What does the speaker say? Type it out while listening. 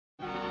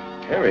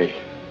Harry,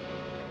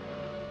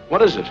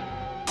 what is it?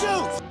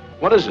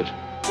 What is it?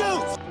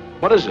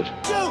 What is it?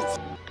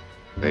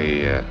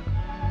 The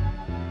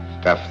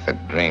stuff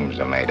that dreams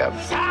are made of.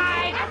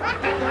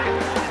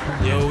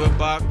 Yo, we're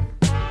back.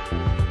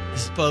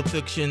 This is Pulp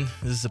Fiction.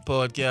 This is a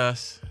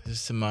podcast.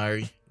 This is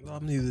Tamari. What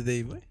happened to you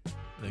today, boy?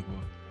 Like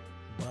what?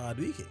 Bad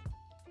weekend.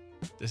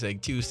 It's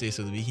like Tuesday,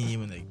 so the weekend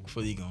even like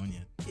fully gone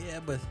yet.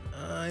 Yeah, but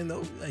I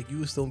know, like, you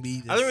used to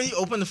be. I don't really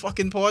open the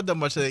fucking pod that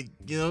much, like,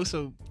 you know,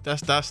 so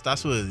that's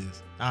what it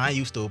is. I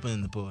used to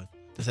open the pod.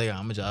 That's like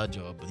I'm a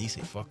job, but he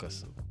say fuck us.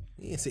 So.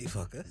 He didn't say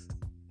fuck us.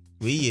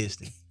 We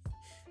used to.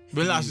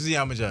 But last you see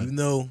I'm a job. You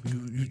know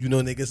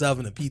niggas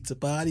having a pizza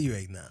party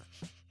right now.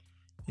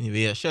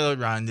 Anyway, yeah, shout out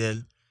Randall.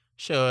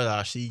 Shout out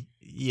Ashley.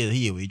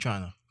 Yeah, we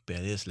trying to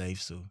better his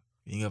life, so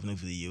we ain't got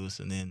enough videos.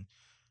 And then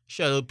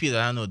shout out Peter.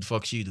 I don't know what the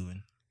fuck she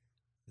doing.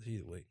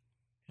 Either way.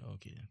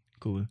 Okay, then.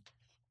 Cool.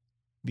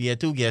 We had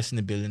two guests in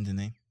the building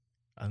tonight.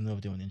 I don't know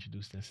if they want to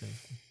introduce themselves.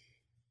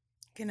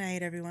 Good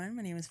night, everyone.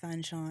 My name is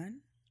FANCHON.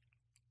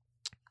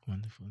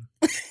 Wonderful.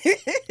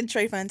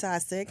 Trey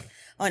Fantastic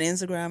on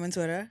Instagram and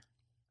Twitter.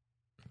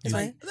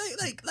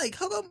 Like,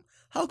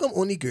 how come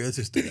only girls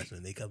just do that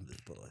when they come to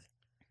the pod?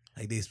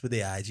 Like, they put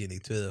their IG and they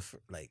Twitter,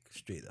 like,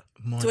 straight up.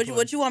 So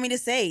what you want me to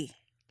say?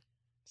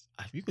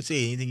 You could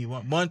say anything you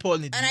want. More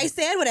importantly, And I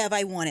said whatever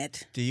I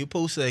wanted. do you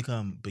post like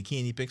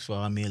bikini pics for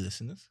our male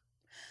listeners?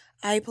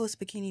 I post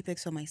bikini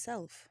pics for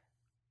myself.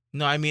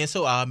 No, I mean,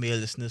 so our male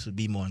listeners would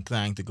be more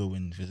inclined to go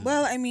and visit.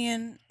 Well, I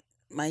mean,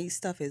 my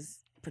stuff is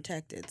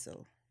protected,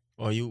 so.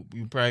 Or you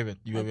private?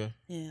 You ever?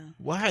 Yeah.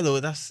 Why though?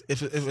 That's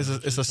if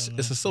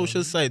it's a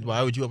social site.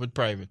 Why would you have it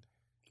private?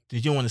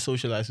 Did you want to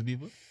socialize with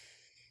people?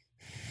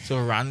 So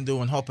Ronaldo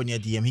and hop on your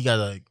DM, he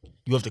gotta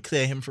you have to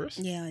clear him first.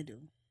 Yeah, I do.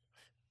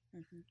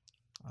 Mm-hmm.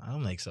 I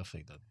don't like stuff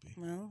like that. Boy.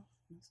 Well,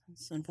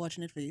 it's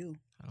unfortunate for you.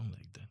 I don't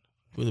like that.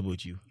 What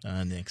about you?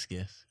 Next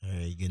guest. All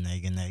right, good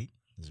night.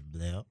 This is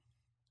Blair.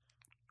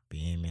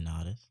 Being an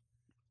artist.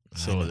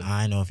 So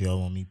I know if y'all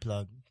want me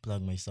plug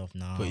myself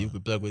now. But you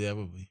could plug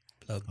whatever, boy.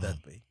 Plug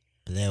that, boy.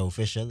 Blair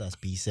Official, that's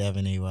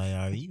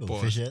B7AYRE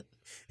Official.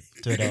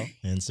 Twitter,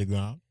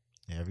 Instagram,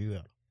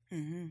 everywhere.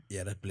 Mm-hmm.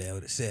 Yeah, that's Blair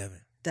with a 7.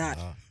 That.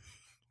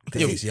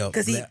 Because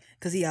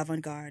he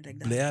avant-garde like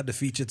that. Blair had the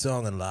featured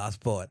song on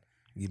last part.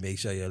 You make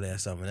sure you learn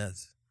something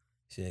else.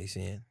 See what you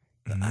saying?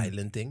 The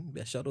island thing.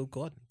 Yeah, shout out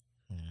Courtney.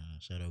 Yeah,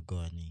 shout out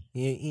Courtney.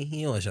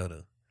 He don't shout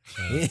out.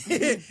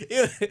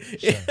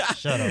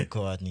 Shout out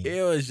Courtney. He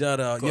don't shout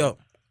out. Yo.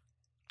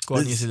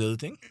 Courtney's a little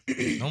thing.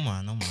 No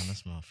man,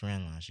 that's my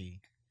friend, man. She's a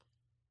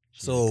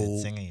So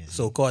good singer, you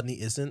see.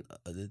 Courtney isn't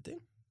a little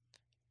thing?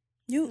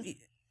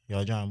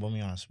 Y'all trying to put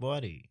me on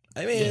Sporty.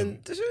 I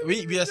mean,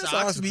 We just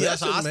ask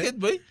it,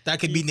 boy. That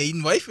could be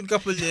Nathan's wife in a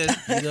couple of years.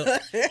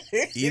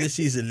 Either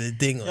she's a little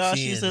thing or Yeah,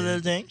 she she's ain't a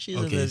little thing. She's a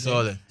Okay, little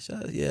solid.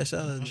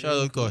 Shout Shout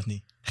out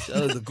Courtney.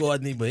 Shout out to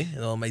Courtney, boy.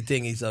 And all my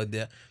thingies out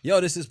there.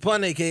 Yo, this is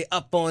Pun, a.k.a.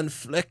 Up on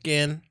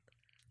Flickin'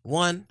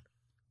 1.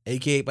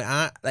 A.k.a. But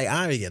I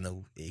already get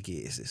no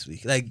AKAs this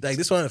week. Like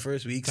this one of the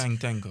first weeks.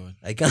 Thank God.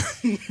 I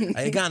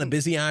kind of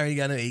busy. I already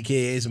got no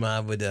AKAs,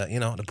 man. But,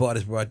 the part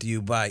is brought to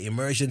you by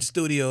Immersion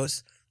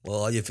Studios.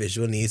 Well, all your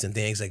visual needs and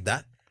things like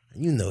that.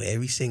 And you know,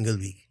 every single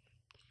week,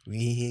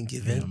 we ain't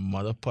giving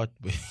Mother pot,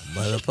 boy.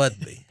 mother putt,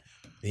 boy.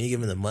 We ain't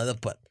giving the mother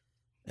putt.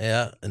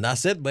 Yeah, and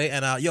that's it, boy.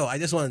 And, I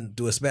just want to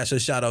do a special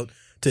shout out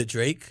to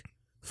Drake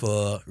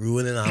for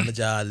ruining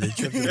Amaja little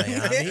trip to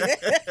Miami.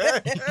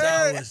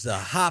 That was the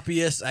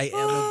happiest I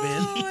ever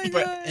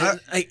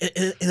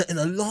been. In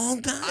a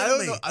long time. I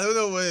don't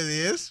know what it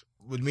is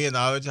with me and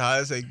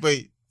Amaja. It's like,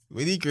 wait,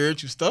 when he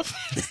girls you stuff?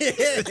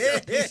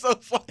 It's so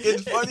fucking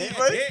funny,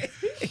 boy.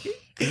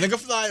 Nigga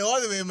fly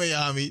all the way to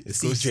Miami.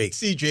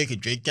 See Drake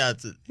and Drake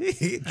canceled.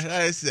 And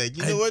I said,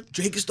 you know what?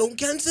 Drake is Stone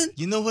cancel?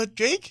 You know what,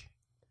 Drake?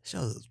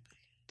 Shout out.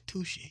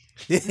 Touche.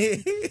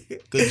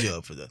 Good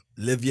job for that.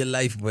 Live your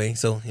life, boy.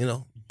 So,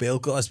 Bill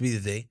Cosby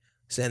today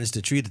sentenced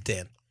to 3 to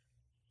 10.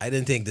 I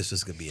didn't think this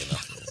was going to be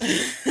enough.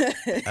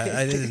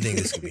 I didn't think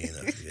this could be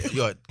enough.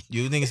 Yo,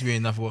 you think it's be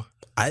enough for?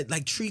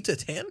 3 to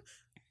 10?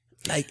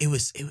 Like it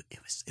was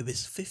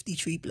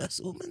 53 plus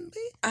women,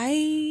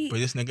 babe. But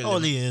this nigga All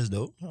he is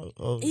though.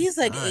 He's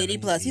like 80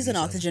 plus. He's an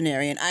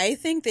octogenarian. I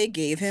think they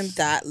gave him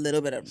that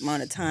little bit of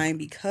amount of time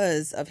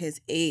because of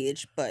his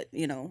age. But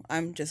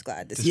I'm just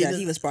glad to see that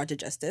he was brought to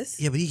justice.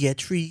 Yeah, but he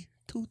get 3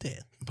 to 10.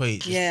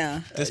 But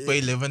yeah, this boy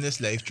living this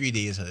life 3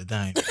 days at a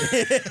time.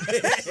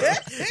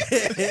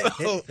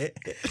 So,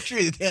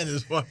 3 to 10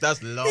 is what?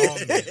 That's long.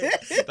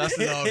 That's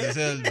long as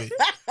hell, boy.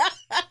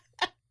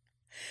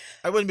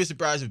 I wouldn't be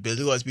surprised if Bill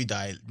Cosby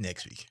died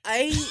next week.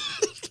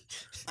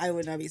 I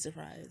would not be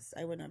surprised.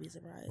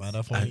 Why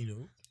the funny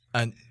though?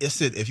 And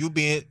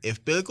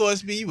if Bill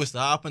Cosby was to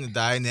happen to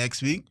die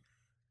next week,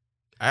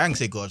 I ain't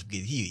say Cosby.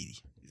 He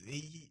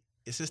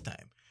it's his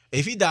time.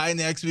 If he die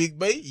next week,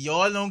 boy,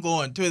 y'all don't go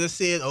on Twitter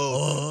saying,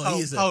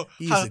 he's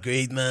a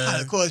great man. How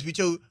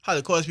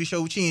the Cosby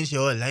show changed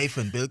your life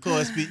and Bill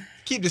Cosby.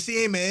 Keep the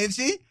same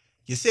energy.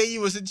 You say he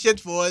was in shit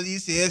for all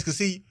these years because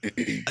he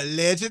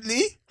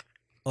allegedly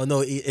Oh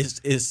no,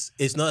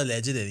 it's not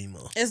alleged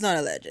anymore. It's not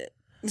alleged.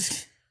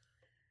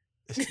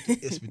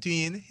 It's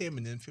between him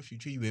and then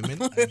 53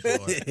 women. I'm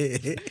sure.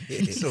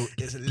 So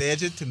it's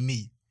alleged to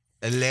me.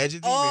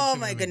 Allegedly. Oh raped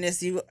my women.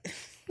 goodness, you.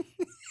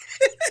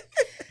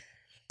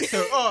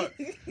 So,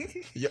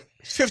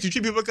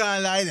 53 people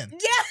can't lie then.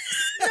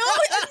 Yes. No.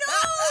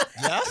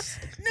 Yes?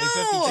 No. Like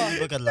 52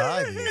 people can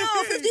lie.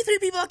 No. 53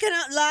 people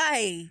cannot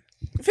lie.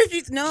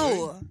 50.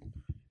 No.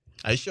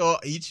 I sure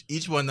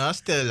each one of us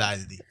still lied.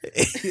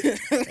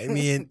 I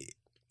mean,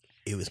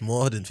 it was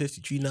more than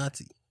 53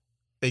 Nazi.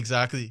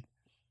 Exactly.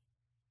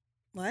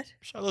 What?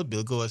 Shout out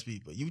Bill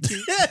Cosby, but you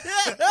cheat.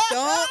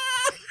 Don't.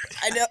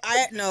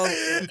 I know.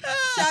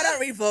 Shout out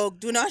Revoke.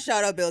 Do not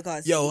shout out Bill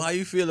Cosby. Yo, how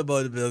you feel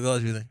about the Bill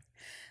Cosby thing?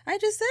 I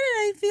just said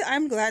it.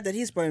 I'm glad that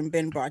he's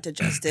been brought to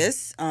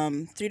justice.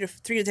 3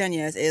 to 10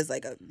 years is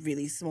like a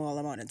really small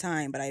amount of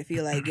time, but I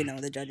feel like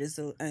the judges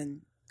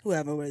and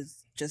whoever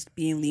was just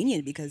being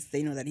lenient because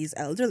they know that he's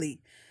elderly.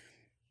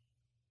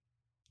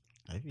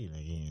 I feel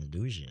like he didn't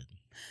do shit.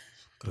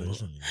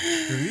 Personally.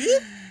 For real?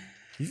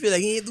 You feel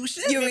like he ain't do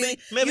shit?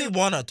 Maybe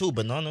one or two,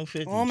 but not no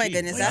 50. Oh my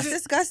goodness, that's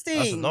disgusting.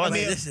 That's a lot.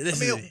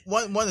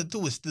 One or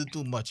two is still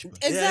too much. Bro.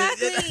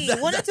 Exactly.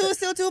 1 or 2 is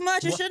still too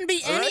much. It shouldn't be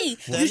any.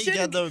 Then he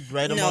get the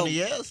right amount of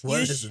years.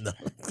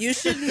 You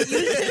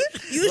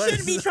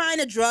shouldn't be trying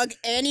to drug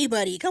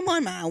anybody. Come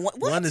on, man. What?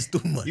 One is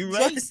too much. You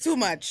One right? is too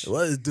much.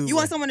 One is too much. You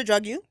want someone to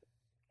drug you?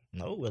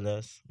 No,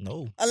 unless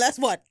Unless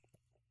what?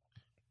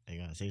 I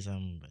gotta say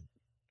something, but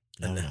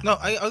No,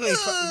 okay.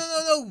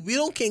 No. We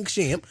don't kink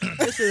shame.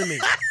 Listen to me.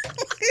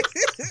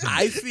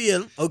 I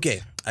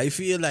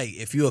feel like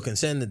if you're a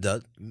consenting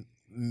adult,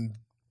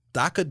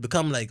 that could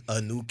become like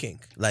a new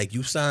kink. Like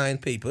you sign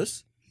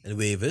papers and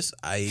waivers.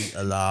 I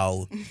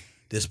allow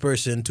this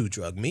person to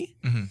drug me.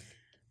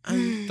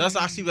 Mm-hmm. That's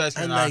actually what I was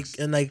going to ask.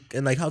 And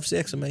like have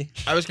sex with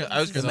I was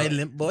gonna my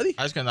limp body.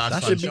 I was going to ask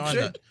That should be Fanchon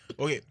straight. that.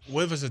 Okay,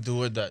 what if it's a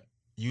dude that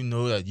you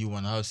know that you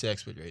want to have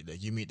sex with, right?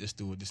 Like you meet this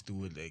dude,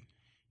 like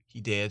he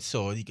dead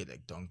solid, he get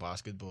like dunk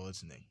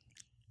basketballs and like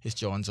his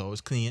joints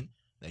always clean.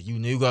 Like you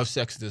know you go have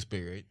sex with this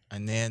boy, right?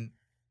 And then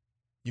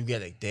you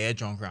get like dead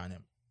drunk around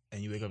him,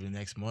 and you wake up the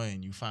next morning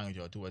and you find out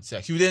y'all two had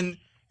sex. You didn't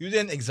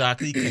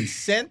exactly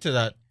consent to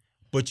that,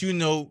 but you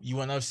know you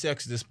want to have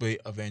sex with this boy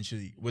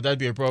eventually. Would that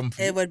be a problem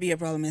for you? It would be a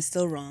problem. It's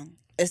still wrong.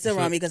 It's still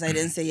wrong because I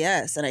didn't say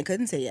yes and I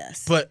couldn't say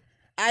yes. But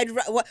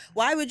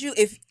why would you?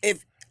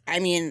 If I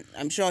mean,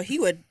 I'm sure he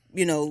would.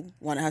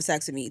 Want to have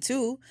sex with me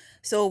too.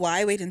 So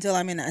why wait until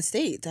I'm in that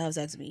state to have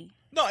sex with me?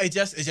 No, it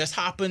just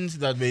happens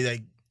that way.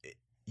 Like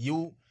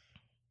you.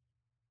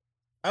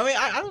 I mean,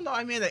 I don't know.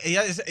 I mean, like,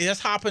 it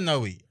just happened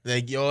that way.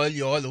 Like y'all out.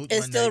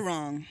 It's one still night,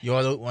 wrong.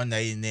 Y'all out one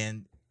night and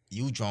then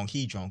you drunk,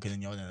 he drunk, and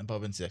then y'all in the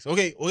pub and sex.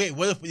 Okay. What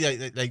if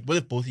what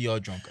if both of y'all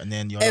drunk and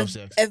then y'all have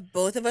sex? If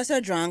both of us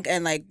are drunk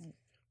and like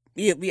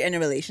we're in a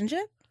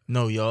relationship?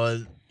 No,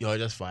 y'all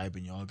just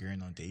vibing, y'all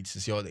going on dates.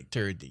 It's y'all like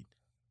third date,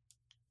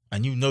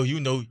 and you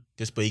know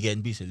this boy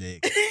getting piece of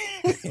leg.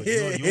 But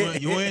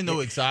you ain't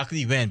know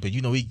exactly when, but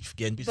you know he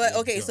getting piece of leg. But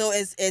okay, so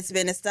it's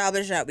been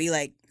established that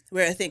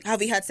we're a thing. Have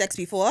we had sex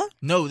before?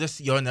 No,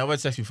 y'all never had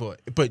sex before.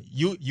 But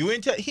he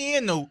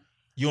ain't know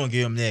you won't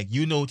give him leg.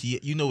 You know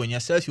when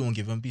yourself you won't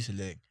give him a piece of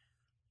leg.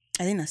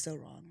 I think that's still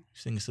wrong.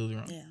 You think it's still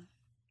wrong? Yeah.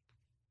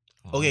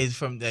 Okay,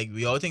 from like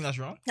we all think that's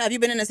wrong. Have you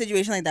been in a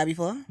situation like that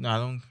before? No, I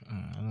don't.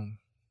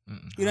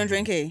 You don't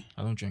drink, eh?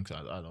 I don't drink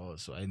at all,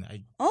 so I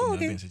Oh, never okay.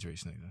 been in a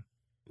situation like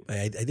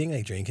that. I think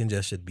like drinking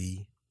just should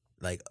be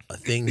like a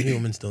thing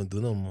humans don't do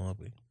no more.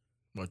 Boy.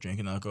 What,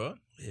 drinking alcohol?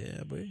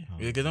 Yeah, boy.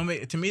 Yeah, 'cause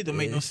to me, it don't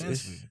make no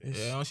sense. it's-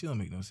 Yeah, honestly, don't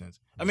make no sense.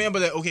 I mean,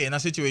 but like, okay, in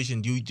that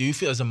situation, do you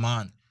feel as a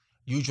man,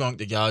 you drunk,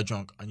 the girl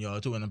drunk, and y'all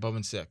two in above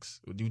and sex?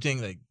 Do you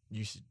think like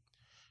you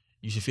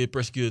should feel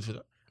persecuted for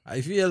that?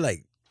 I feel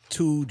like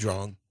two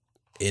drunk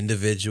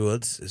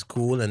individuals is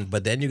cool,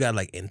 but then you got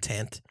like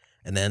intent,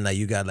 and then like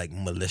you got like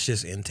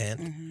malicious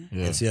intent. Mm-hmm.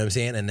 You see what I'm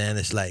saying? And then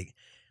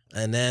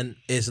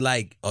it's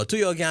like, or two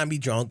of y'all can't be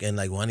drunk, and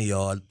like one of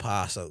y'all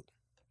pass out.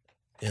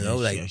 You know,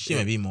 like she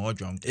may be more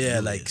drunk. Than yeah,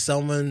 you like is.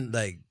 someone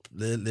like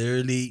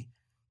literally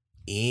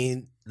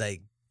ain't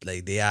like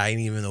they ain't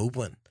even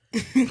open.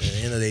 And,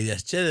 they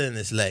just chilling.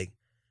 It's like,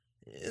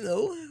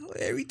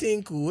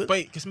 everything cool.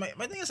 But because my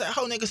thing is like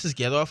how niggas just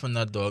get off on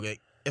that dog.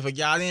 Like if a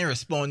girl ain't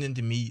responding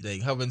to me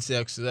like having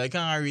sex, so I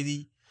can't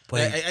really.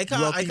 But I you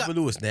can't. have people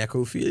who is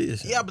necrophilia.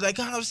 So. Yeah, but I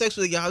can't have sex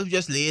with a girl who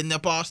just laying there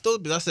passed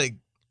out. But that's like,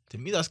 to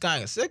me, that's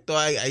kind of sick though.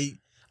 I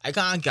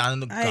can't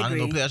garner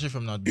no pleasure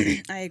from that.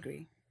 Dude. I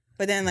agree.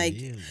 But then like,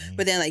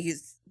 Really?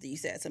 you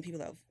said some people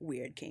have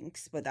weird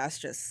kinks, but that's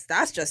just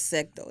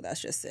sick though.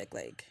 That's just sick.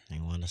 Like They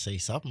want to say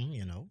something,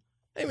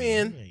 I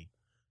mean,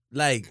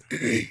 like,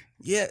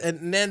 yeah,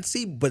 and then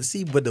but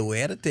the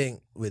weird thing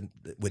with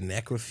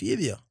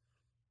necrophilia,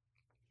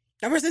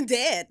 that person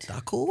dead.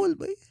 that cool,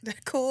 boy. They're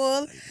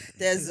cool.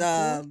 There's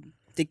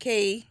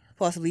decay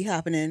possibly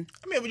happening.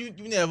 I mean, but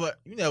you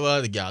never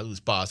had a girl who's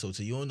passed out,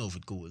 so you don't know if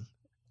it's cool.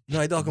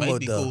 No, I talking Might about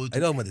be the cool I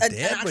talking about the An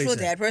dead actual person.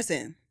 dead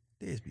person.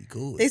 They just be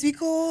cool. They be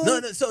cool.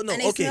 No, so no,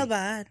 and they okay. smell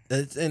bad.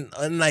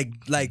 And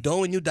like don't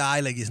when you die,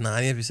 like it's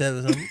 90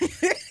 episode or something.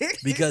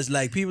 Because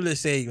like people that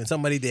say when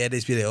somebody dead, they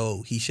be like,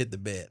 oh, he shit the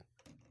bed.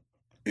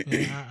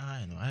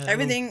 I know.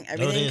 Everything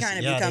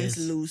kind of becomes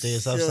loose.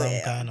 There's so, some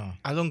yeah. kind of.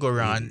 I don't go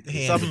around.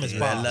 Something is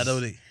bad.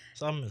 Literally.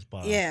 Something is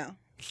bad. Yeah.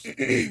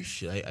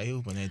 Shit, I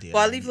open that there.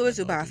 Bodily fluids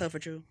do pass out for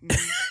true.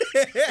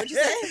 What'd you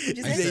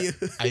say? I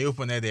said, I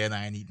open that there and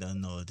I ain't eat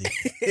nothing all day.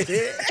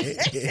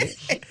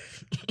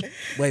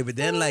 Wait, but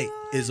then like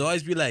it's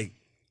always be like,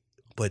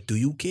 but do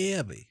you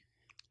care, babe?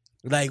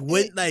 Like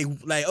when,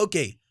 like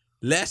okay,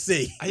 let's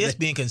say I just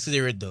being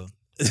considerate though.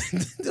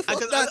 I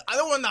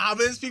don't want the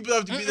habits people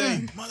have to be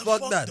like, motherfucker.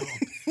 Fuck that.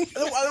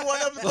 I don't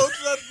want them to go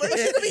through that. But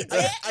She could be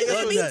dead. She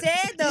could be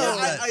dead though.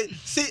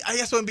 I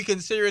just want to be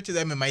considerate to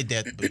them in my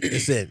death. But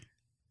listen,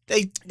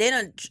 They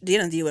don't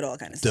deal with all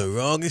kind of stuff. the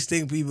wrongest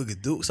thing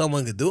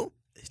someone could do,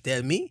 is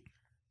tell me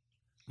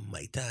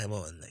my time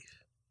on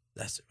life.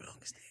 That's the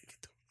wrongest thing you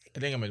could do. I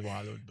think I might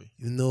wallow, but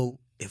You know,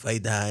 if I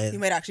die, You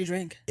might actually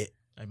drink.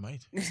 I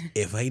might.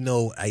 if I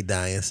know I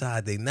die on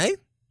Saturday night,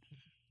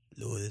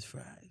 Lotus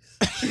fries.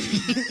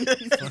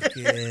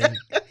 Fucking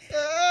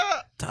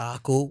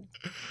taco,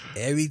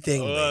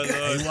 everything. Oh, man.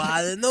 Lord. I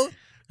wanna know.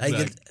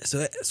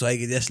 So I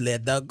can just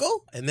let that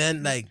go, and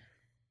then like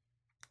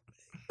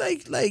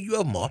you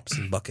have mops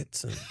and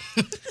buckets and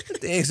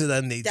things of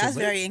that nature. That's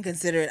but- very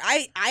inconsiderate.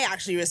 I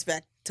actually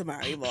respect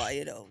Tamari boy,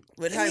 you know.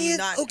 With I him mean,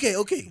 not okay.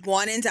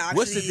 wanting to actually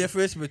What's the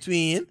difference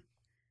between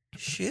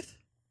shit,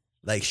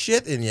 like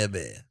shit in your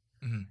bed,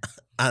 Mhm.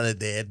 and a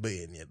dead boy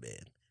in your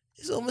bed?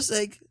 It's almost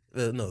like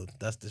no,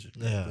 that's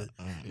disrespectful. Yeah.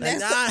 But,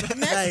 Next, like,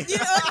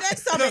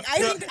 next topic. I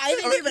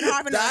think we've been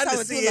harping on Not that the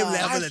topic too same long.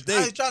 level. I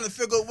was trying to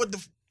figure out what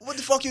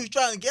the fuck you was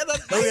trying to get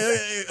at.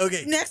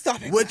 Okay. Next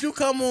topic. Would you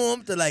come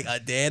home to like a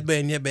dead boy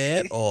in your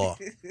bed or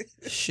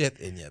shit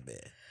in your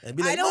bed? And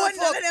be like, I don't want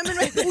none of them in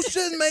my who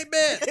shit in my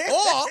bed?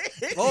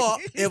 Or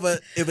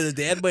if it's a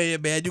dead boy in your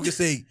bed, you could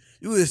say,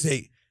 who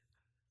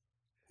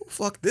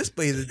fuck this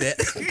boy is dead?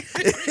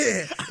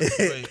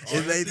 It's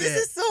like This that.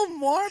 is so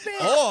morbid.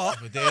 Or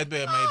If a dead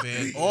bed, my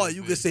bed. Or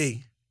you could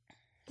say,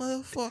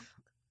 motherfucker.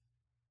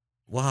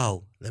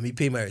 Wow, let me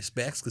pay my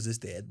respects because it's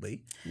dead, boy.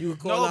 You could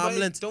call No, an but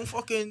ambulance. don't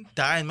fucking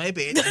die in my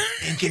bed.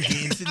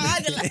 Inconveniencing me.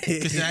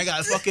 Because then I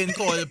gotta fucking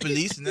call the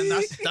police, and then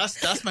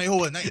that's my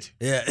whole night.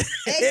 Yeah.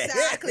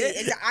 Exactly.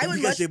 I would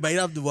Because much. they might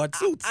have to watch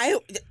suits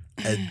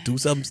and do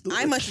something stupid.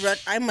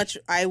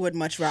 I would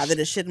much rather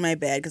just shit in my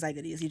bed because I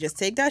could easily just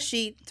take that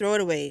sheet, throw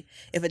it away.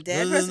 If a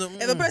dead No, person,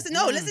 if a person,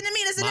 no, listen to me,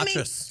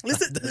 Mattress.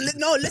 listen to me,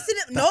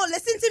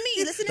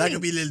 listen to me. That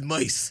could be little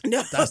mice.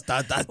 No. That's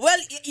Well,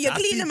 you That's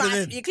clean the deep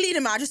mattress. in. You clean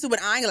the mattress too,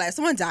 but I ain't gonna lie. If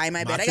someone die in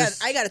my bed, Mattress.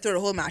 I gotta throw the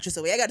whole mattress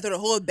away. I gotta throw the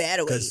whole bed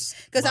away 'Cause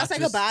because that's like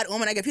a mattress- bad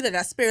omen. I can feel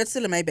that spirit's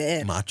still in my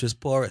bed. mattress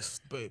porous.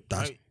 But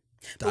That's-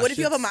 But what if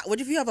you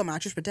have a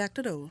mattress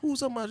protector though?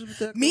 Who's a mattress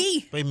protector?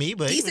 Me, Wait, me,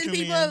 but decent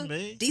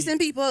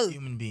people.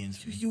 human beings.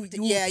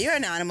 Yeah, you're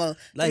an animal.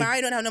 Like, Tamari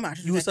don't have no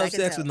mattress You was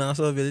protector. have sex with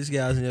Nassau Village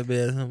guys in your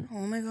bed or something?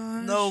 Oh my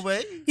gosh. No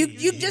way.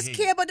 You just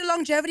care about the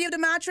longevity of the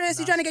mattress.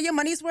 You're trying to get your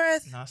money's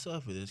worth. Not so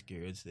for this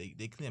kids.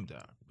 They claim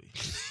dog.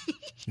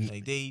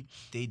 Like they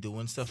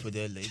doing stuff with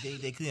their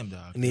they claim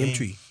dog. Name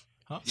tree.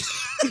 Huh?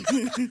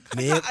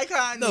 Name, I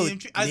can't no, name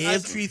tree.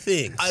 name tree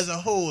things. As a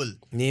whole.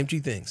 Name tree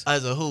things.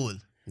 As a whole.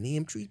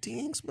 Name tree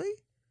things, boy.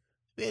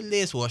 Well,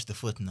 let's wash the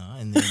foot now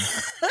and then.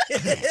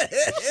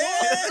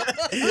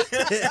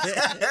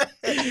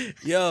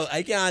 Yo,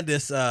 I can't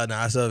this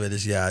Nassau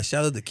Village y'all.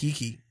 Shout out to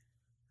Kiki.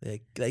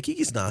 Like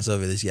Kiki's Nassau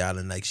Village y'all,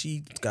 and like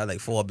she got like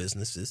 4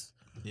 businesses.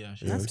 Yeah,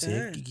 You know what I'm That's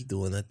saying? good. Kiki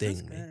doing her thing,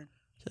 That's man. good.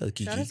 Shout out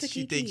to Shout out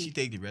Kiki. to Kiki. she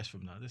take the rest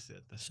from now. That's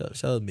it.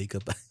 Shout out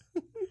makeup.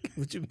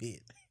 What you mean?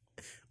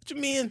 What you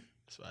mean?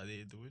 That's why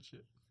they do it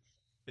shit.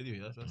 Anyway,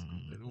 that's good.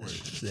 Don't worry.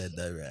 Said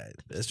that right.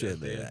 That's right,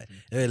 that right.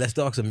 Anyway, let's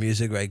talk some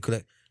music right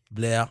quick.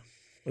 Blair,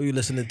 what are you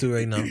listening to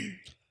right now?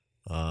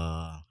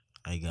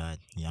 I got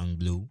Young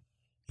Blue,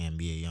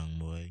 NBA Young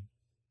Boy,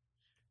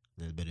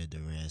 a little bit of the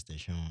rest of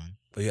Sean.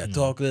 But you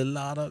talk a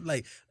lot of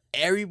like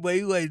everybody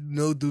who I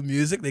know do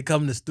music, they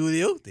come in the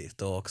studio, they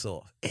talk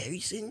so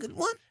every single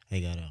one. I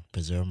gotta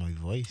preserve my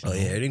voice. Oh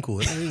yeah, everything cool.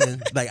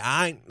 like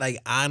I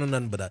know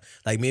nothing but that.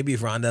 Like maybe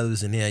if Rondell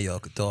was in here, y'all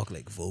could talk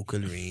like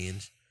vocal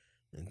range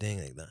and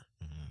things like that.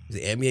 The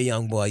NBA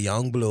Young Boy,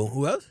 Young Blue.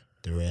 Who else?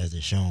 The rest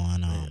of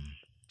Sean.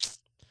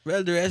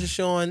 Well, the rest of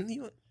Sean.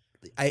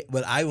 I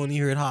only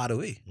heard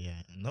Hardaway. Yeah.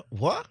 No.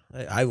 What?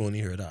 I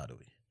only heard Hardaway.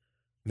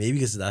 Maybe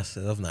because that's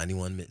of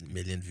 91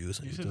 million views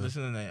on You should YouTube.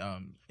 listen to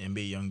that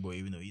NBA Young Boy,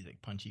 even though he's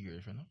like punchy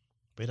girlfriend. No?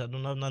 But that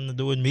don't have nothing to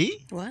do with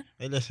me. What?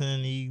 I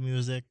listen to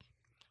music.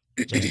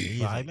 Just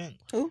vibing.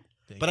 Who?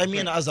 But I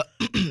mean, as a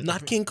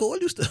Not King Cole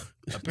used to.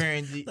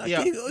 Apparently, Like,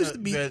 yeah. he used to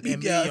be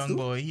NBA guys Young too.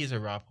 Boy, he's a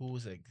rapper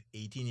who's like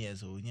 18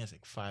 years old. And he has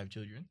like 5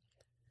 children.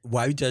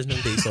 Why are we judging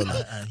them based on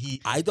that? And he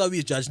I thought we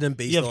were judging them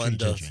based you have on 3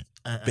 the children.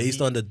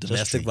 and the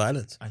domestic three.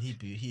 violence. And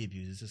he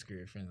abuses his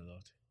girlfriend a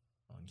lot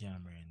on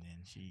camera, and then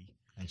she.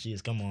 And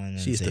she's come on. And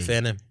She's say,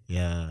 defending him.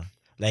 Yeah.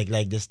 Like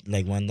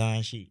one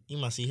time you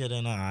must see her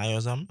in her eye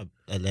or something,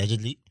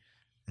 allegedly.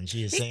 And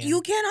she is saying...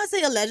 You cannot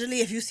say allegedly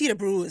if you see the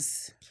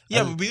bruise.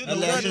 Yeah, but we don't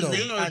know where Allegedly.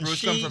 the And bruise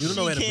she, come from. You don't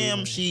know where the came,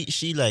 bruise-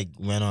 she like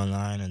went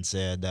online and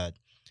said that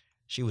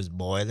she was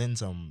boiling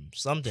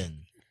something.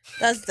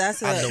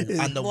 That's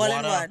And the more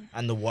than water one.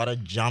 and the water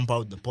jump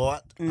out the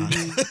pot. And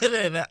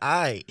then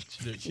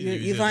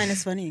You find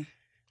it's funny.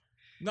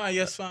 No,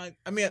 yes, fine.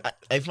 I mean,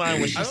 I find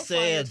what I she don't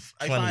said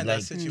I funny. find Like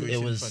that situation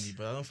it was funny,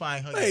 but I don't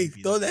find her. Hey, to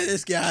be don't let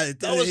this guy.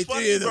 that was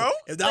funny, bro.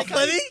 If that Like,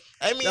 funny,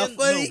 I mean, that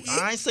funny. no,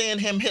 I ain't saying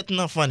him hitting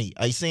her funny.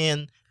 I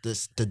saying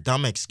the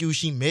dumb excuse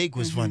she make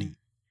was funny.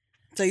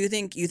 So you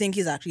think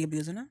he's actually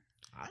abusing her?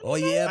 Oh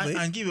yeah, but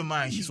and keep in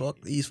mind, he's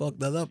fucked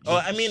that up. Oh,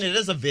 I mean, it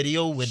is a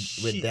video with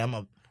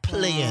them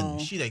playing. Wow.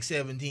 she like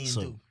 17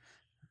 So- too.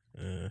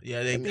 Yeah,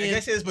 I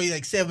guess it's but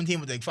like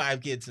 17 with like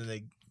 5 kids, and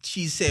like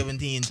she's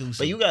 17 too. So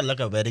But you gotta look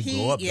at where they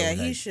grow up. He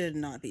though, should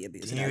not be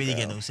abusing you her. really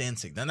girl. get no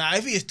sense. Now,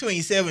 if he is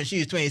 27, she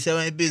is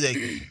 27, it'd be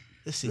like,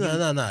 listen,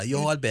 No.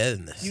 You're all better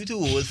than this. you too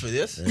old for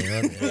this.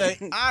 Yeah,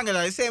 Like, I ain't gonna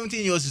lie,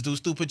 17 years to do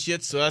stupid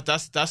shit, so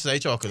that's what I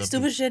chalk it up.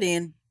 Stupid shit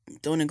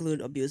don't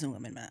include abusing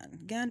women, man.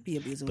 You can't be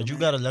abusing But women. you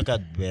gotta look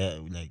at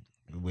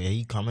where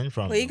he coming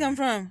from. Where you though. come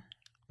from?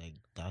 Like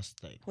that's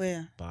like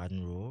Where?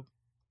 Baden Road,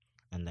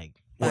 and like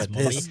What, his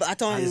mommy. this-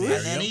 Baton And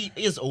Rouge? then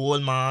his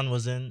old man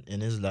was in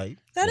his life.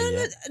 That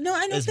Yeah. ain't no,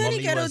 I know His plenty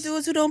mommy ghetto was-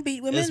 dudes who don't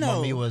beat women His though.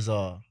 mommy was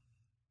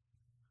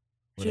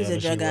She was a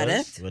whatever drug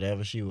addict?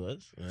 whatever she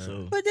was.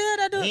 So But then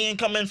I don't. he ain't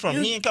coming from.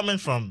 You- He ain't coming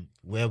from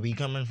where we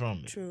coming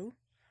from. True.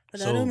 But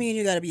So- that don't mean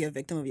you gotta be a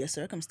victim of your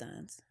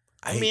circumstance.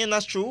 I mean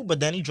that's true, but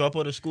then he dropped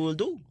out of school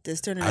too. This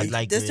turned I into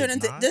like this grade turned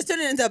into nine. this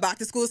turned into a back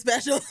to school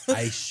special.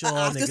 I sure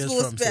After niggas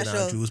school from St.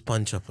 special. Andrews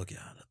punch up a girl.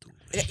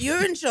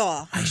 You're in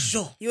Shaw. I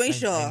sure. You ain't I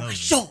sure. know.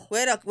 Sure.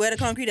 Where the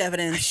concrete I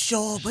evidence?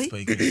 sure, boy.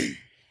 But You you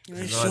ain't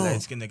know, sure.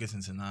 light skinned niggas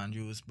in St.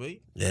 Andrews, boy.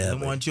 Yeah, I don't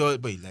boy. want your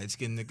light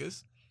skinned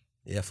niggas.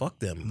 Yeah, fuck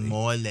them. boy.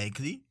 More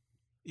likely.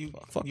 You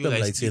Fuck you them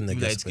light light skin you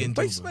niggas. light skinned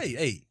boy. too, bro.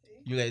 Hey,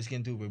 You light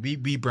skinned too, bro.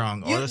 We brown.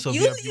 You, All of us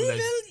you, up, you light.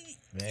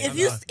 know,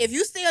 if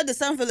you stay under the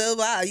sun for a little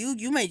while,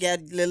 you might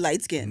get a little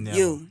light skin.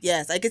 Never.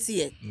 Yes, I could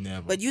see it.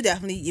 Never. But you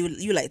definitely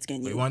you light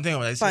skin. But You one thing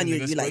about light Fine,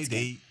 skinned you niggas, boy, light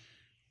skin.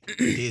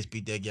 they just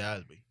beat their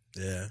gal, boy.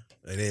 yeah,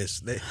 it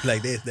is.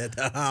 Like this, that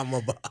I'm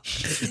about.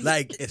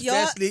 Like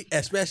Y'all-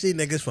 especially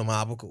niggas from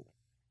Abaco.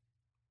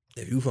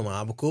 If you from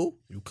Abaco,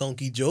 you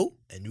Conky Joe,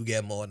 and you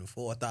get more than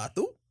 4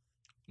 tattoo,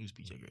 You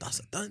speak your girl. that's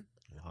a done.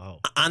 Wow.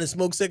 And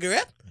smoke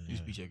cigarette, You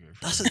speak your girl.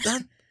 that's a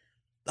done.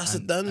 That's a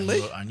And- done, and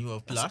boy. and you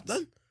have That's a plots.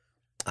 done.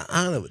 I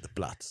honor with the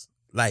plots.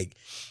 Like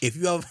if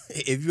you have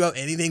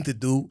anything to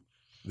do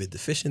with the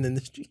fishing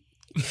industry,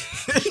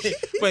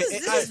 But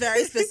this is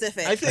very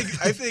specific. I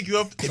think you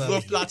have if you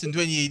have plots in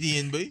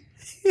 2018, boy.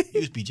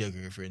 You speak your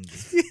girlfriend.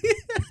 Boy.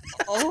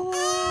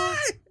 oh,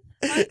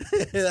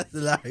 that's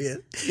hilarious.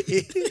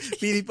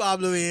 Petey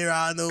Pablo ain't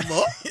around no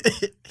more.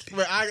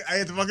 But I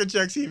had to fucking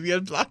check see if you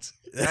had plots.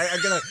 I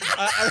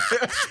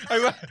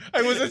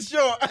wasn't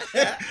sure.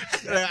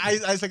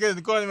 I second in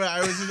the corner, man. I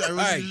wasn't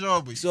Alright,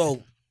 sure. Boy.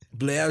 So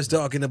Blair was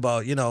talking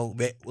about,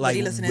 like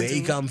he listening where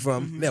he to? come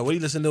from. Yeah, what he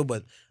listen to,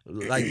 but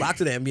like back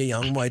to the NBA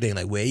young boy thing,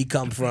 like where he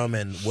come from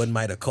and what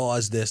might have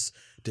caused this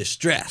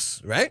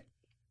stress, right?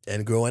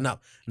 And growing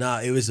up. Now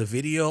it was a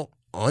video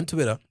on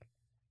Twitter.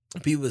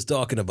 People was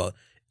talking about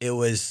it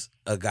was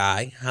a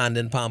guy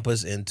handing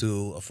Pampers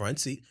into a front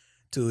seat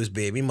to his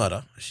baby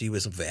mother. She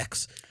was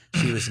vexed.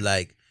 She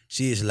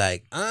is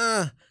like,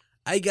 I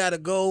gotta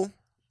go.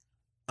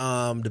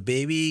 The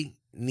baby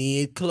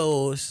need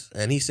clothes.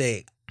 And he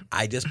say,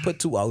 I just put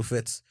 2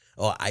 outfits.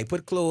 Or I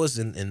put clothes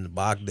in the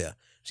bag there.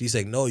 She's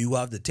like, no, you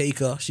have to take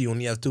her. She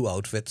only have 2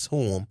 outfits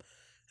home.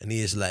 And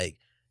he is like,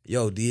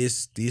 yo,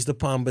 these the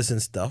Pampers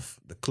and stuff.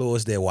 The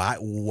clothes there.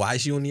 Why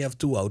she only have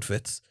 2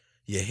 outfits?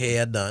 Your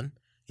hair done.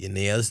 Your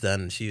nails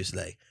done. And she was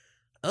like,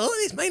 oh,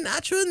 these my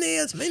natural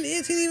nails. My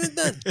nails ain't even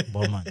done.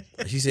 But man,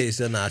 She said it's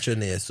a natural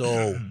nail.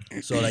 So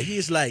like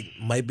he's like,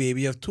 my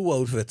baby have 2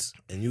 outfits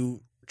and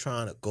you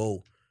trying to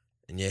go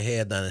and your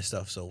hair done and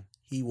stuff. So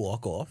he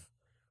walk off.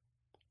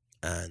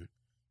 And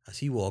as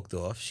he walked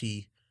off,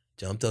 she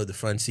jumped out the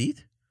front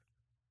seat.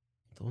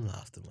 Don't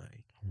laugh,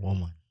 Tamari.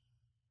 woman.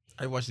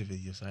 I watched the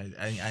video, so I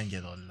didn't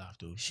get all the laugh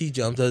though. She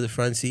jumped out the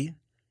front seat,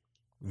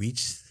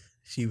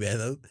 she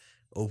ran out,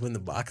 opened the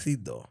box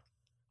seat door,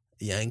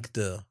 yanked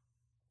the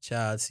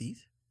child seat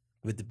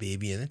with the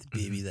baby in it. The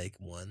baby like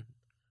 1.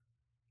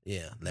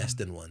 Yeah, less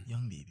than 1.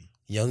 Young baby.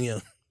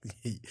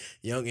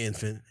 Young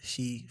infant.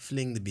 She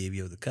fling the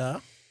baby out the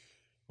car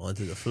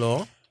onto the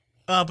floor.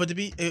 But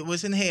it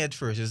was in head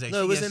first. It was like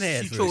No, it was in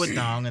head She threw first. it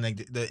down, and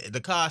like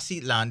the car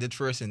seat landed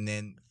first, and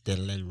then. The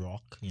little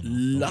rock, you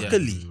know.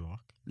 Luckily. Little rock.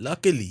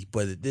 Luckily,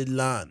 but it did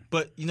land.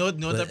 But you know what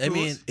But, that I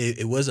proves? mean,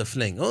 it was a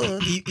fling.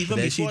 Even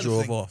then she before the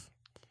drove fling. off.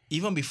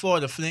 Even before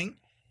the fling,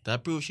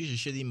 that proves she's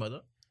a shitty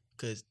mother,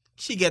 cause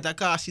she get that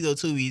car seat out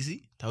too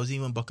easy. That was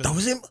even bucking. That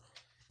was him.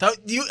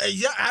 You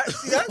see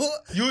that?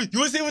 You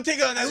was able to take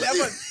her on that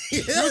level.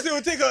 You was able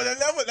to take her on that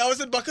level. That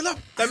wasn't buckle up.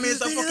 That means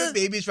some fucking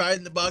babies riding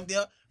in the back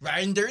there,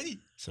 riding dirty.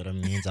 So that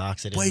means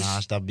accident Boy,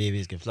 mashed up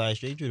babies can fly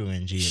straight through the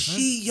wind.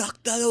 She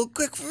yucked that out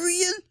quick for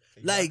real.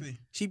 Like,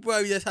 she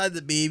probably just had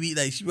the baby.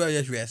 Like, she probably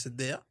just rested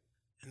there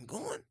and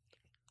going.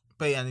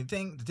 But yeah, and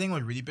the thing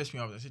what really pissed me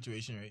off with that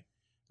situation, right?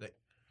 Like,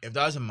 if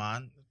that was a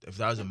man,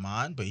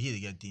 but he'd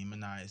get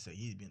demonized, like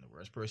he'd be the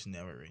worst person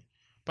ever, right?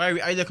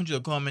 But I look into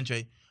the comments,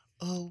 right?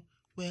 Oh,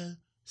 well,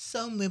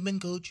 some women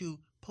go through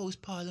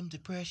postpartum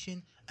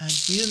depression and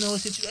we don't know the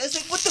situation. I was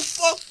like, what the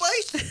fuck, boy?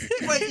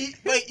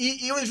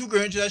 Even if you go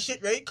into that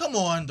shit, right? Come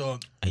on,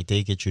 dog. I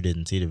take it you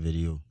didn't see the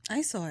video.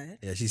 I saw it.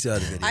 Yeah, she saw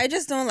the video. I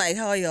just don't like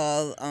how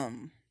y'all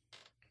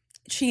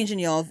changing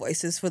y'all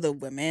voices for the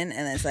women,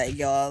 and it's like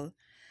y'all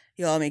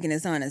making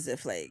it sound as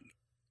if like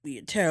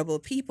we're terrible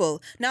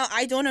people. Now,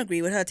 I don't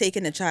agree with her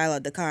taking the child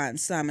out the car and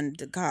slamming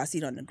the car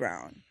seat on the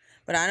ground.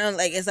 But I don't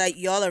like, it's like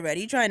y'all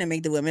already trying to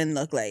make the women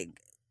look like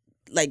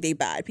they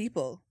bad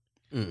people.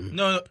 Mm-mm.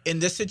 No, in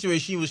this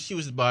situation, she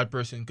was a bad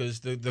person because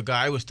the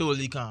guy was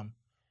totally calm.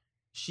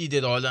 She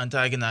did all the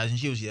antagonizing.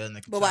 She was yelling.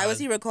 Like But why was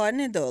he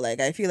recording it though?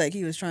 Like, I feel like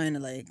he was trying to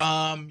like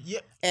yeah,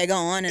 egg her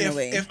on in a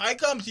way. If I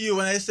come to you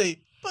and I say,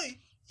 boy,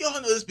 you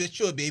don't know this bitch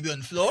threw a baby on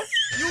the floor,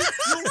 you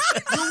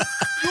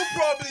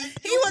probably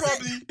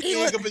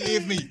ain't gonna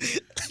believe me.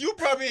 You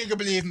probably ain't gonna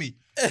believe me.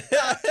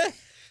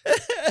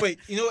 But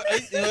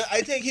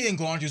I think he didn't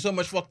go on through so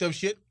much fucked up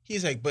shit.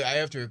 He's like, but I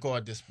have to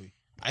record this, boy.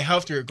 I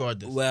have to record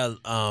this. Well,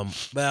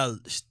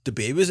 the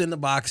baby's in the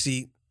box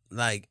seat.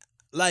 Like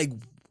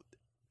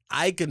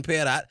I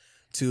compare that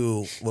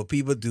to what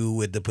people do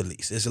with the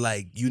police. It's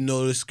like,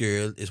 this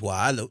girl is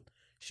wild out.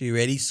 She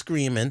already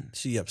screaming.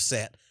 She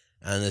upset.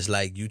 And it's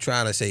like, you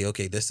trying to say,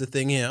 okay, this the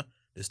thing here.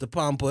 This the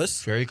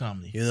pampas. Very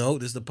calmly.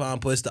 This the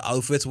pampas, the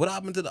outfits. What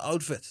happened to the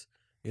outfits?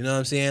 You know what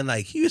I'm saying?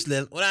 Like,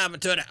 Houston, what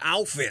happened to the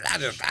outfit?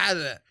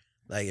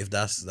 Like, if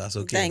that's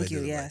okay. Thank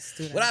you, yes.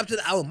 Like, what happened to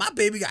the outfit? My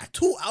baby got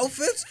 2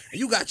 outfits, and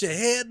you got your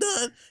hair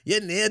done,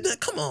 your nail done.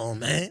 Come on,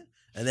 man.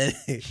 And then,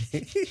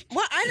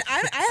 well,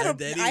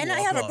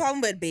 I have a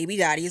problem with baby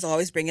daddies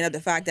always bringing up the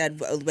fact that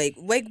like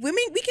women,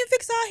 we can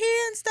fix our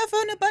hair and stuff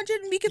on a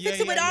budget, and we can fix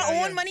it with our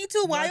own money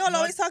too. Why y'all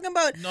always talking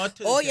about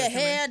your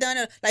hair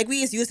done? Like we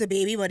just use the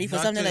baby money for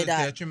something like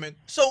that. Detriment.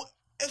 So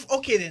if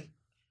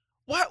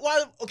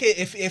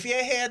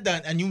your hair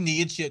done and you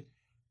need shit,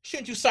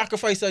 shouldn't you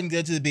sacrifice something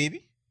good to the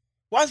baby?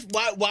 Why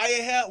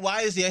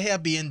is your hair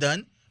being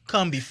done?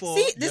 Come before.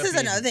 See, this is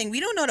another thing. We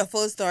don't know the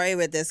full story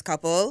with this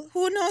couple.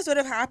 Who knows what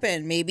have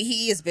happened? Maybe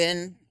he has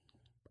been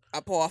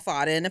a poor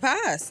father in the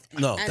past.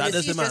 No, that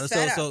doesn't matter.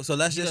 So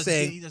let's just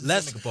say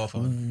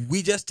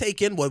we just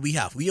take in what we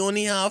have. We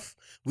only have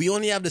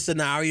the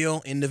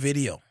scenario in the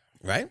video,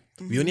 right?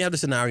 Mm-hmm. We only have the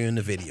scenario in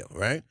the video,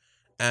 right?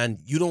 And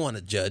you don't want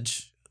to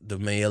judge the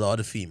male or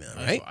the female,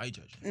 right? I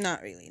judge.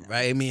 Not really. No.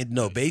 Right? I mean,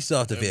 no, based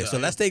off the video. So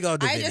let's take out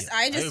the video.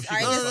 I just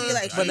feel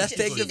like but let's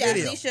take the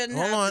video.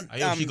 Hold on. I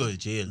hope she go to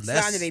jail.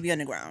 Slam the baby on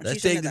the ground.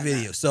 Let's take the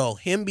video. That. So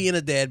him being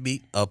a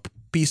deadbeat, a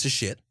piece of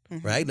shit,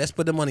 right? Let's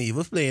put them on the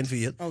evil playing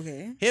field.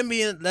 Okay. Him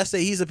being, let's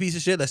say he's a piece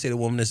of shit. Let's say the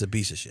woman is a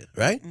piece of shit,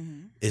 right?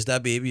 Mm-hmm. Is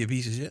that baby a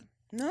piece of shit?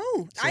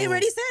 No, I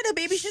already said the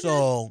baby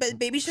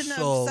shouldn't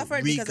have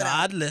suffered because of that.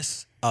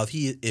 Regardless of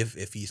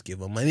if he's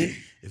giving money,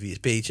 if he's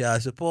paid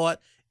child support,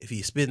 if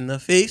he's spit in her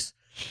face.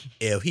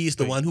 If he's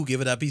the one who gave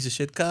her that piece of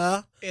shit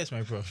car, that's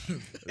my problem.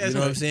 You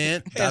know what I'm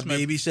saying? That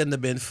baby shouldn't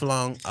have been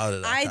flung out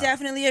of that I car.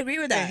 definitely agree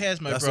with that. That's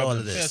problem. All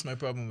it is. That's my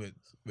problem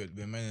with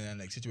women and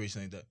like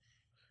situations like that.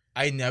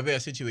 I never had a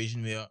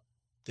situation where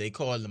they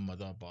call the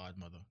mother a bad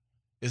mother.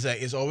 It's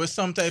like it's always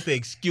some type of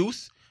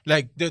excuse.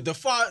 Like the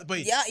father, but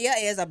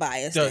is a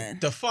bias.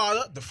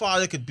 The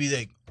father could be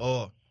like,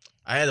 oh,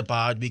 I had a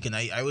bad week and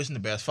I wasn't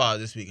the best father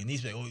this week, and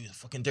he's like, oh, you're a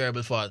fucking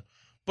terrible father.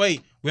 But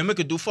women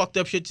could do fucked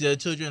up shit to their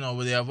children or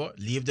whatever,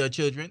 leave their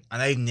children,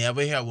 and I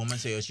never hear a woman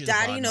say, "Oh, she's a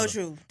bad mother." Daddy, no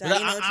true.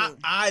 Like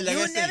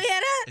you never hear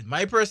that? In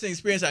my personal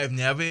experience, I've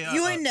never.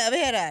 You ain't never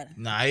hear that.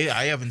 Nah,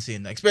 I haven't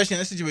seen that. Especially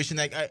in a situation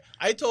like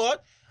I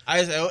thought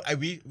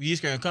we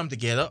just gonna come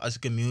together as a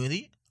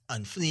community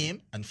and flame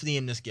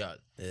this girl.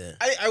 Yeah.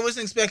 I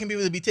wasn't expecting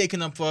people to be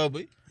taken up for her,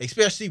 but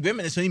especially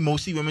women. It's only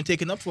mostly women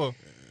taken up for her.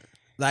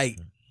 Like.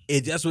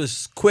 It just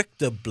was quick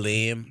to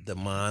blame the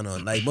man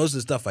on like most of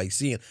the stuff I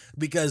seen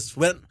because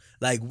when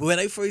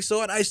I first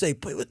saw it, I say,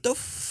 "Boy, what the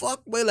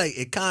fuck?" Boy, like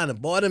it kind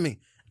of bothered me,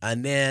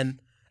 and then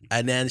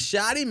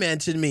Shotty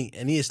mentioned me,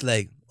 and he's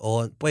like,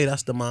 "Oh, boy,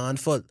 that's the man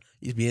fault.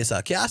 He's being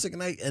sarcastic,"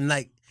 and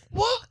like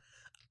what?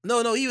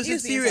 No, he was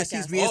serious.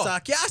 He's being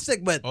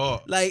sarcastic, but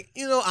like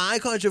I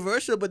ain't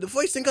controversial, but the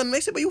first thing I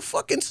say, "But you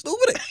fucking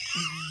stupid,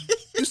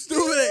 you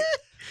stupid."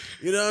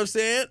 You know what I'm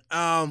saying?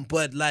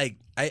 But like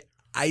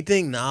I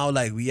think now,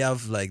 like, we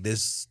have, like,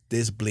 this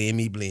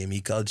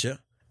blamey culture.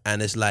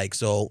 And it's like,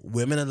 so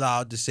women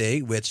allowed to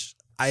say, which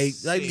I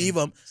leave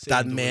them,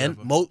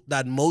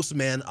 that most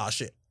men are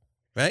shit.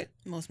 Right?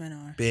 Most men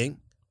are. Bing.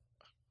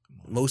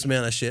 Most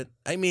men are shit.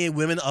 I mean,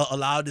 women are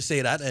allowed to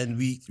say that, and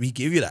we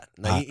give you that.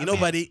 Like,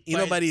 nobody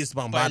is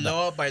bombarded.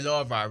 By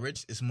law of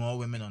average, it's more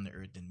women on the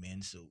earth than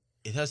men, so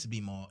it has to be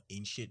more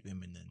ain't shit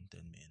women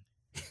than men.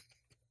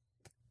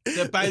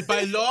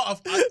 By law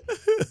of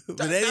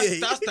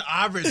that's the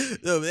average.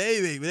 No, but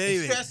anyway.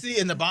 Especially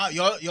in the bar,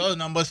 your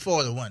numbers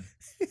 4-1.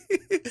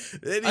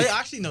 I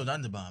actually know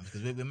none of the bombs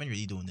because women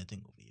really doing their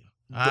thing over here.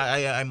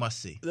 I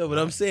must say. No, but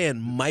I'm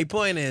saying my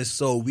point is,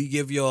 so we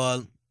give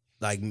y'all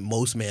like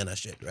most man or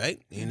shit,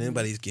 right? Ain't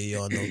anybody's gay,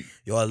 y'all know.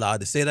 You're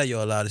allowed to say that.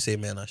 You're allowed to say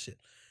man or shit.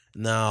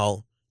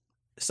 Now,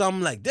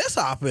 something like this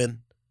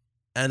happen,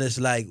 and it's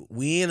like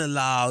we ain't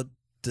allowed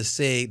to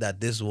say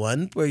that this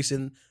one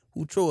person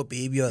who throw a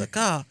baby out of the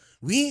car,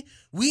 we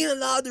ain't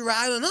allowed to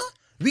ride on her.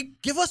 We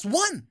give us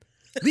one.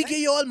 We give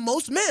y'all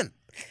most men.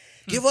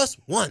 Give us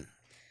one.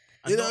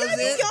 You know what I'm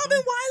saying? Y'all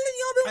been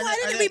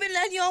wilding, and we've been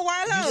letting y'all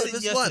wild out.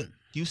 This one.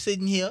 You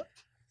sitting here,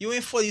 you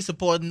ain't fully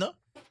supporting her,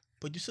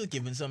 but you still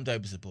giving some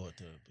type of support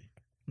to her.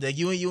 Like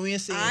you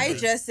ain't saying. I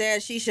just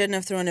said she shouldn't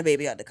have thrown the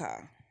baby out the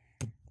car.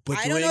 But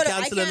I you don't ain't know.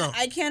 canceling her.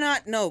 I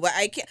cannot. No, but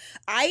I can't.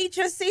 I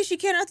just say she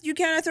cannot. You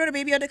cannot throw the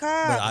baby out the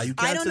car. But are you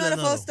I don't know the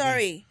canceling full her?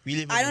 story.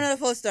 I don't know the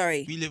full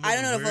story. I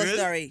don't know the full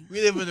story.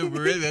 We live in a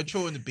world where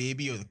throwing the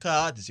baby or the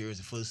car. This here is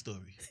the full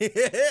story. I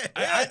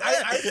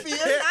feel.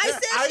 I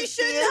said she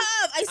shouldn't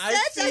have. I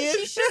said that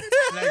she shouldn't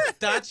have. Like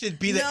that should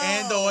be the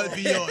end all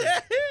be all.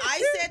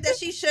 I said that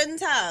she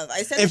shouldn't have.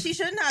 I said that she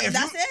shouldn't have.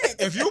 That's it.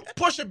 If you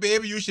push a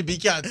baby, you should be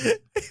canceled.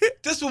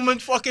 This woman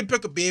fucking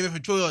pick a baby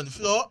and throw it on the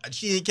floor, and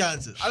she ain't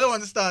canceled. I don't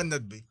understand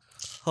that, baby.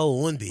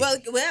 Oh, one baby.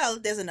 Well,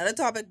 there's another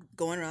topic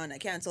going around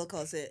that cancel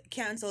culture.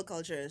 Cancel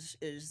culture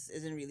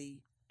isn't really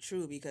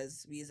true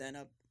because we end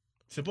up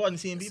supporting the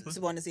same people.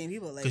 Supporting the same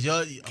people. Like Cause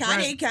y'all,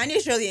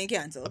 Kanye surely ain't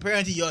canceled.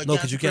 Apparently y'all no,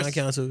 because you can't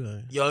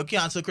cancel. Y'all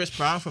cancel Chris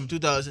Brown from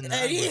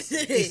 2009.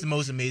 He's the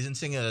most amazing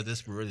singer that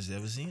this world has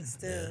ever seen.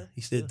 Still,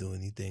 he's still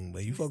doing anything.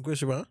 But you fuck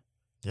Chris Brown?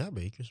 Yeah,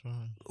 baby, Chris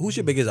Brown. Who's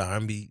your biggest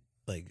R&B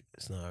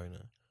star right now?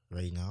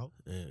 Right now?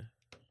 Yeah.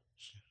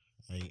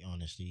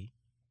 Honestly,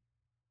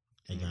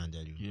 I can't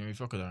tell you. You don't really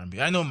fuck with R&B.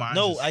 I know mine.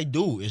 No, I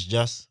do. It's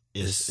just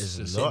it's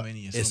so a lot.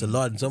 many. It's a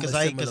lot. Because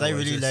I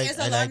really like. it's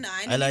a lot.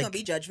 I like. Gonna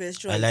be judged for his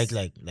choice. I like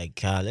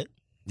Khaled.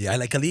 Yeah, I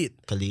like Khalid.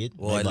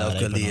 Oh, I love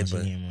Khalid,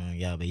 but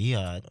yeah, but he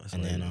hard.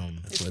 And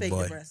then it's fake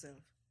depressive.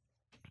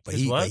 But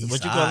what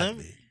you call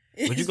him?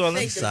 What you call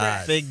him?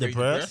 Sad. Fake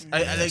depressed.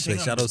 I like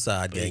shout out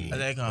Sad gang.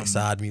 I like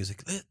sad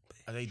music.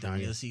 I like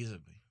Daniel Caesar.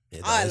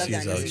 Yeah, I love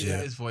Daniel Caesar.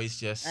 His voice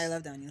just. I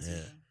love Daniel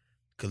Caesar.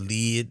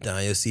 Khalid,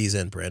 Daniel Caesar,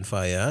 and Brent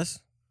Fayez.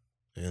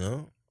 You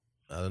know,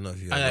 I don't know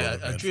if you.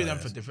 I treat them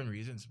for different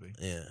reasons, but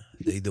yeah,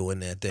 they doing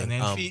their thing. And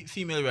then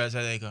female rappers,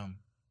 I like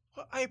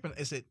what I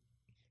is it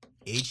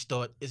H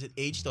dot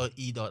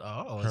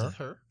E.R or is it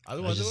her? I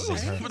don't know.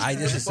 I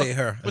just say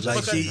her.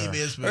 Like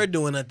her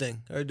doing her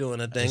thing.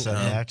 It's a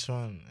next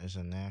one.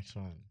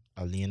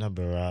 Alina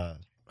Baraz.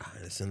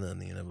 It's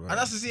Alina Baraz. And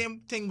that's the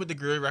same thing with the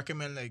girl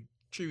recommend like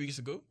 3 weeks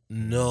ago.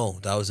 No,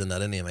 that was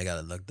another name. I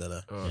gotta look that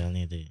up. Yeah, I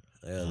need to.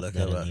 Yeah, look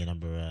at Alina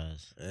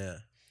Baraz. Yeah.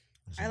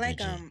 I like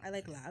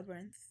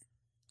Labyrinth.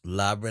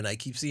 Labyrinth. I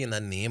keep seeing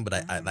that name, but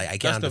I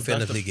can't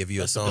definitively give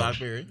you a song.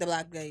 The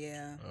Blackberry,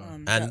 yeah.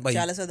 And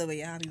jealous of the way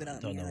you're happy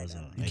without me.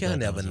 You can't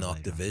never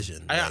knock the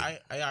vision. I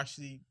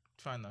actually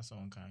find that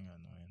song kind of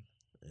annoying.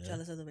 Yeah.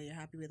 Jealous of the way you're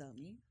happy without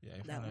me. Yeah,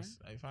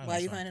 I find. Why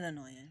you find it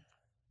annoying?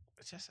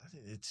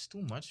 It's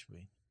too much,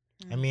 man.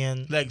 I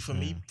mean, like for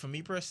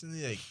me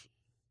personally, like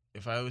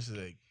if I was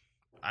like,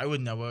 I would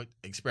never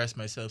express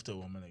myself to a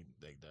woman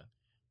like that.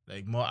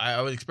 Like more, I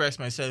would express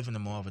myself in a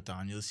more of a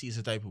Daniel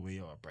Caesar type of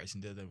way or a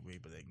Bryson Dale type of way,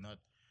 but like not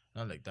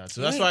like that.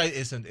 So that's why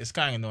it's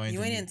kind of annoying.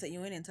 You ain't in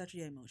touch with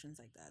your emotions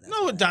like that.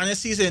 No, Daniel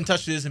Caesar in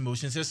touch with his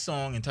emotions. His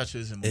song in touch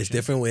with his emotions. It's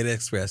different way to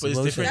express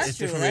emotions. It's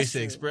different ways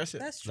to express it.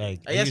 That's true.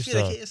 Like I just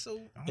feel like it's so.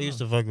 I used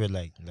to fuck with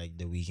like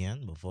The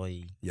Weeknd before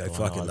he. Yeah, I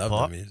fucking love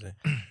the music.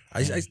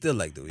 I still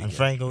like The Weeknd. And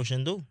Frank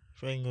Ocean too.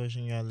 Frank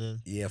Ocean got a little.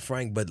 Yeah,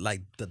 Frank, but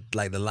like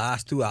the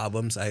last two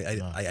albums,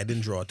 I didn't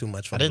draw too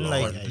much from. I didn't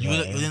Blonde. like. You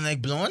didn't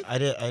like Blonde? I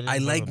did. I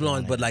like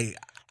Blonde, but like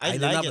I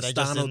didn't have a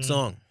standout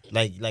song.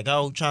 Like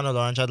how Channel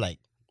Orange had like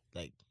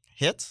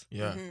hits.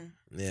 Yeah.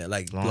 Yeah,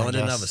 like Blonde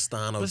didn't have a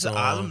standout What's song. the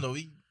album though?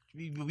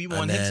 We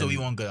want hits, so we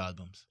want good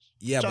albums.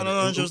 Yeah, Channel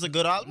Orange was a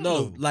good album.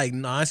 No,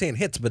 I'm saying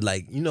hits, but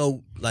like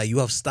you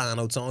have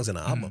standout songs in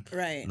the album,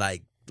 right?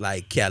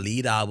 Like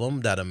Khalid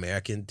album, that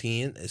American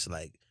Teen. It's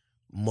like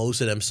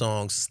most of them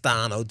songs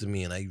stand out to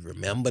me, and I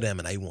remember them,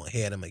 and I want to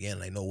hear them again.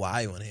 And I know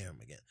why I want to hear them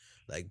again.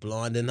 Like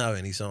Blonde didn't have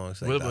any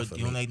songs like what that about for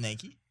you? me. Don't like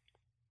Nike?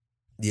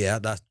 Yeah,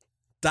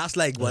 that's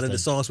like one of the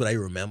songs that I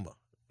remember.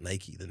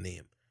 Nike, the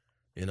name,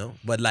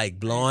 But like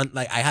Blonde,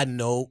 like I had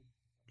no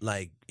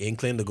like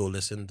inkling to go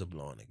listen to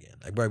Blonde again.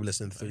 I probably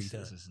listened 3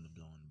 times. Listen to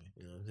Blonde, man.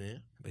 You know what I'm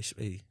saying?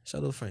 Hey,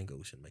 shout out Frank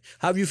Ocean, man.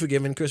 Have you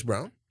forgiven Chris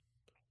Brown?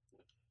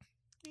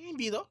 He ain't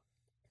be though.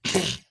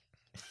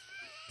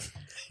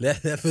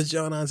 Let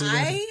John answer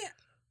that.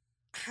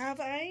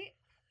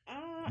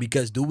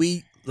 Because do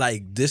we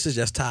this is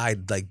just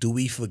tied? Like, do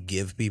we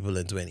forgive people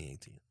in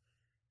 2018?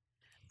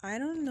 I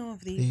don't know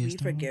if we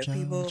forgive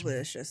people, but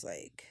it's just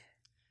like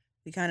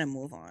we kind of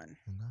move on.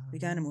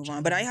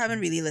 But I haven't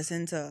really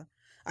listened to.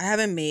 I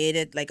haven't made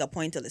it like a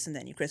point to listen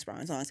to any Chris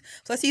Brown songs.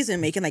 Plus, he's been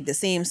making like the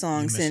same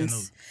song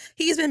since.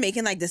 He's been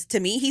making like this. To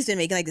me, he's been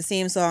making like the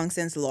same song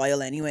since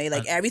Loyal. Anyway,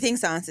 like everything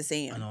sounds the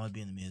same. I know it'd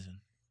be amazing.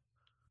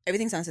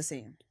 Everything sounds the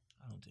same.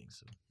 I don't think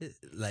so.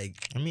 Like,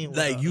 I mean,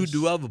 like what you artists-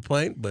 do have a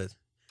point, but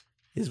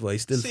his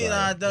voice still See,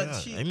 fire.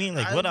 Yeah, I mean,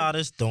 like, what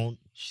artists don't?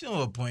 She don't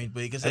have a point,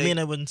 but because I mean,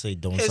 I wouldn't say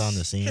don't sound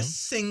the same. His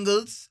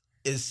singles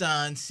is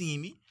sound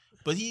seamy,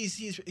 but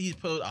he's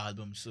put out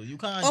albums, so you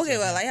can't. Okay, judge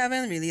well, him. I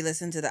haven't really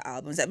listened to the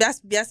albums. That's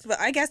but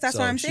I guess that's So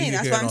what I'm she saying.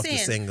 That's hearing what I'm off the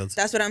saying. singles.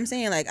 That's what I'm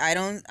saying. Like I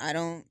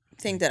don't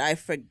think that I've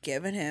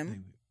forgiven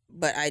him,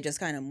 but I just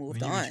kind of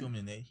moved When you on. reach home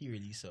in there, he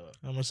released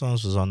How many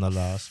songs was on the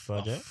last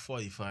project?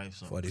 45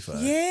 songs. 45. I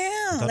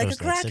Yeah, thought like it a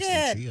was like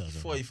crackhead. 63 or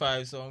something.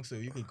 45 songs, so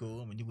you could go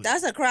home and you could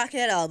That's a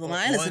crackhead album.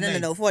 I ain't All listening to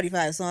night. no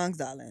 45 songs,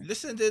 darling.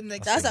 listen to the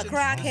next. That's a Listen,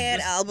 crackhead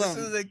This album.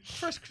 is like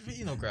first,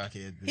 you know,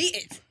 crackhead.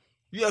 He,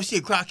 You ever see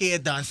a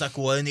crackhead dancer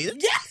coordinator?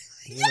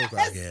 yes, You know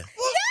crackhead.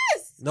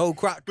 yes. No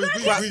crack.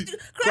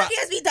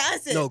 Crackheads be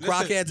dancing. No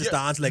crackhead just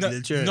dance like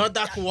little children. Not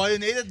that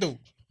coordinator though.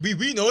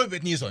 We know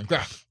Whitney's on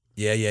crack.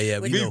 Yeah.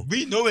 We know.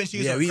 We know when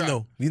she's Yeah, on we crack.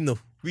 know. We know.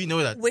 We know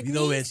that. Whitney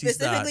know when she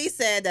specifically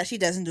said that she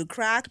doesn't do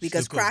crack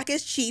because a cook. crack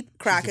is cheap,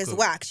 crack a is cook.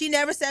 whack. She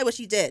never said what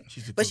she did,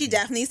 She's a but she cook.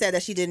 definitely said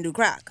that she didn't do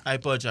crack. I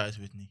apologize,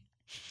 Whitney.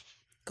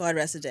 God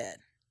rest her dead.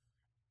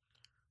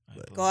 I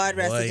apologize. God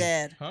rest her Boy.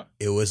 dead. Huh?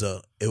 It was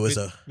a.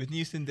 Whitney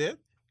Houston dead?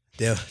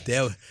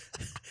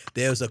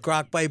 There was a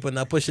crack pipe and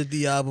I pushed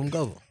the album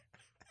cover.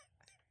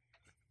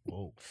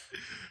 Whoa.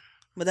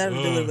 But that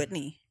would do with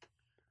Whitney.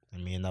 I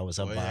mean, that was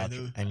a Oh, yeah, I bad.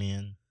 knew. I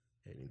mean,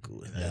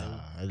 Cool.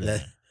 yeah.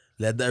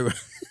 Let that run.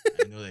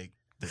 I know, like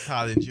the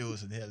talent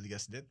shows and hell, you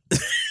guys did.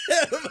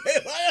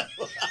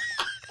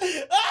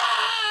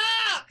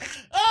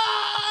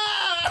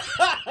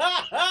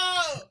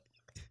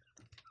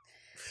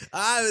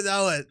 I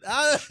that one.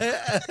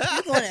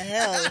 You going to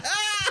hell.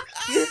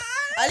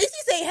 At least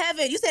you say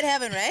heaven. You said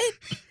heaven, right?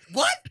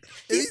 What?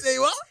 Did he say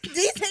what? Did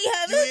he say You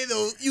heaven? ain't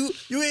know.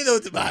 You ain't know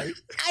the body.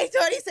 I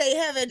thought he say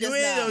heaven just You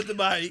ain't now. know the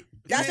body.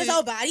 That's just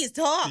how bodies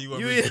talk. Do you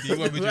want You me ain't- do you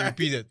want me to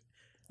repeat it?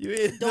 You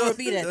ain't Don't know-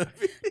 repeat it.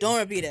 Don't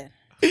repeat it.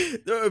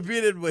 Don't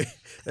repeat it, boy.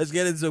 Let's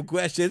get into some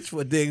questions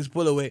for things.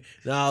 Pull away.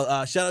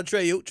 Now, shout out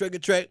Trey, you Trigger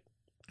Trey.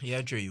 Yeah,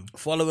 I you.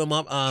 Follow him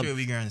up. Sure,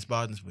 we going to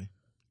Spartans, boy.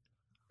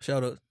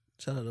 Shout out.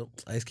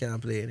 Ice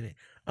can't play anyway.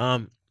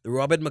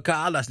 Robert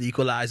McCall, that's the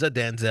equalizer.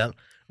 Denzel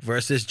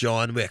versus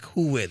John Wick.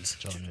 Who wins?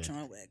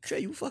 John Wick. Trey,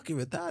 you fucking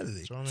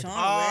retarded. John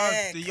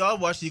Did Wick. y'all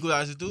watch the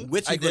Equalizer too?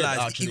 Which I did,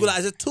 equalizer? actually.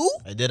 Equalizer 2?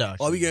 I did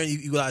actually. Or we getting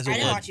Equalizer I 1?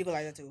 didn't watch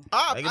Equalizer too.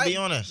 I can be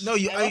honest. No, I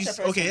watched the first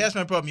okay. one. That's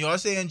my problem. Y'all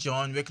saying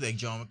John Wick like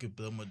John Wick could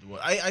build with the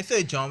world. I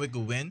say John Wick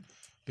could win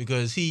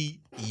because he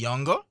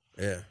younger.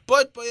 Yeah.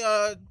 But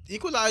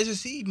Equalizer,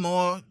 see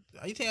more.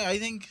 I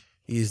think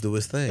He's doing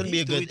his thing. It'll be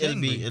a Do good. we It'll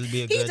think, be. boy? It'll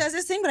be a He good. does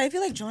this thing, but I feel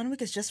like John Wick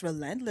is just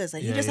relentless.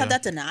 Like he Yeah, just yeah. have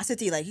that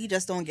tenacity. Like he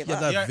just don't give Yeah,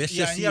 up. that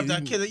vicious. you have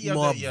that killer. You have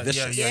more that, yeah,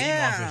 vicious. yeah,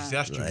 Yeah. more vicious.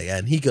 That's true. Like,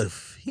 and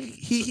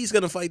he's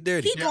gonna fight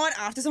dirty. He gone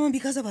after someone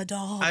because of a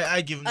dog.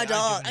 I give him A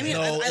dog. I mean,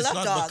 no, I it's love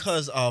not dogs.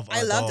 because of. I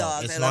a love dog.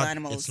 dogs. It's I love not,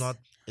 animals. It's not.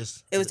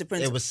 It's. It was the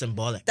principle. It was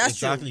symbolic. That's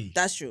exactly. true.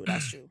 That's true.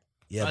 That's true.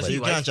 Yeah, As but he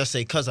You can't just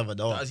say because of a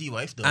dog. That's his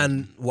wife though.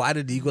 and why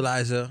did the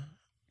Equalizer?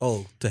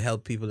 Oh, to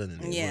help people in the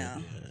neighborhood. Yeah.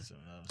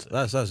 So,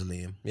 That's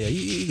lame. Yeah,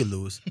 he could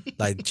lose.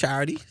 Like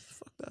charity.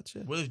 Fuck that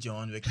shit. what if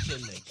John Wick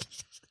killed like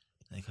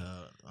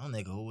I don't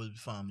like a whole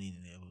family in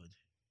the neighborhood?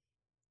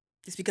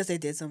 It's because they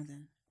did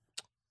something.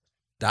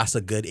 That's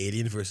a good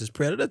Alien versus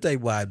Predator type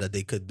vibe that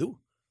they could do.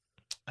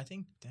 I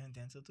think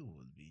Denzel too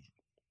would be.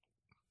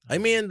 I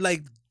mean,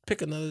 like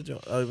pick another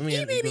job. I mean,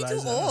 He may be too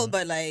Equalizer, old,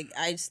 but like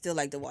I still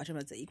like to watch him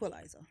as an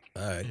equalizer.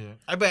 all right.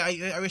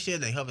 Yeah. I wish they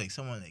like have like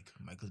someone like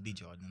Michael B.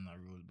 Jordan in that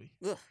role. Be.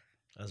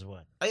 That's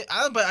what. But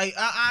I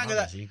Not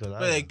gonna. as equal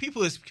But either. like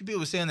people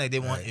were saying like they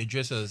want Right.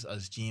 Idris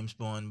as James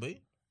Bond, but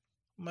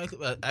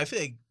I feel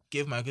like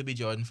give Michael B.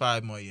 Jordan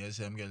 5 more years,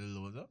 him get a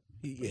little older.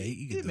 He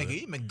He could make do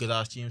he make good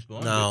ass James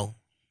Bond. it. Now,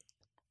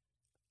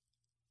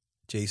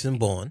 Jason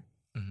Bourne.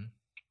 Mhm.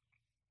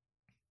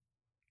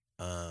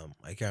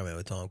 I can't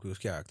remember Tom Cruise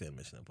character in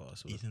Mission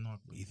Impossible. Ethan Hawke.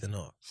 Ethan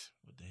Hawke.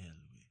 What the hell?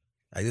 Boy?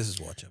 I just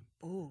watch him.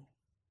 Ooh.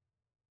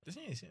 I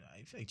feel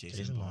like Jason,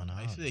 Jason Bond. Bourne,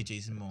 I feel like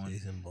Jason Bond.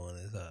 Jason Bourne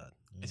is hard.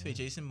 I feel like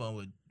Jason Bond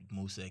would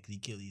most likely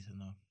kill Ethan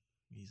Hawke.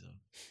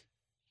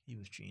 He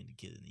was trained to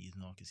kill, and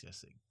Ethan Hawke is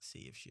just like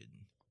save shit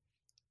and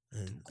do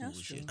And, cool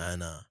That's true. shit.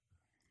 and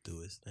do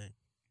his thing.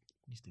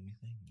 He's doing his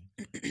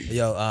thing, man.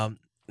 Yo,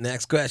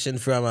 next question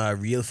from our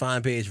real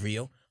fan page,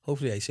 Rio.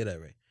 Hopefully I said that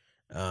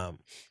right.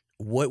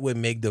 What would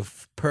make the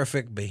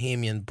perfect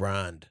Bahamian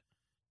brand?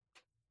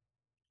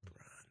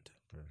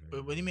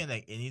 But what do you mean,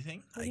 like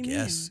anything? What I do you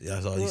guess mean?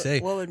 that's all you What- say.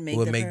 what would make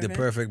What the make the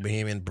perfect? perfect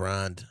Bahamian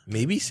brand?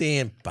 Maybe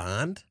saying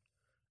band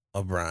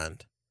or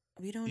brand.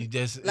 We don't.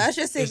 Let's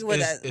just say what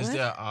that- Is what?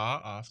 there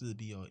R after the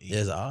B or A?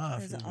 There's R.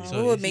 There's a- So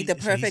what would is make he-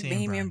 the so he's perfect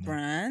saying Bahamian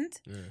brand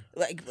brand?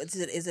 Like,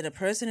 is it a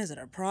person? Is it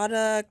a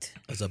product?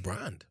 It's a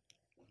brand.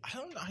 I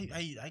don't know. I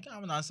can't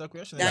have an answer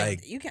question.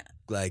 Like- you can.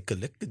 Like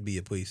it could be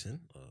a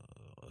person,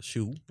 a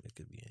shoe. It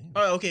could be anything.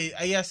 Oh, okay.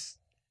 I guess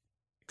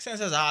since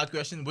that's a hard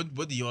question,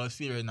 what do y'all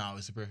feel right now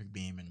is the perfect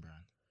Bahamian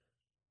brand?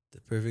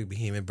 The perfect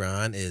Bahamian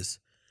brand is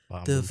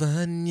Bamboo. the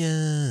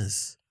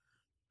Vanyas.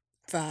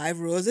 5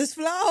 roses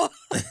flower.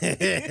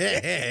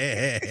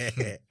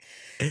 I'd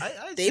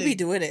They say, be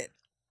doing it.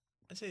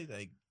 I'd say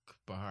like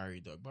Bahari,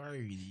 dog.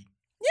 Bahari really,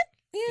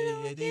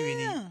 Yeah, they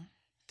really,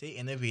 they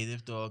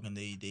innovative, dog, and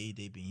they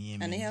be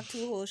and they have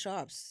 2 whole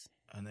shops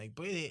and like,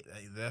 boy, they,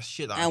 like that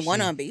shit. and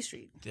one actually- on Bay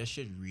Street. That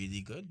shit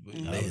really good. But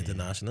Mhm. They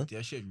international.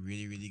 that shit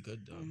really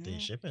good, dog. Mhm. They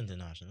ship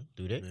international,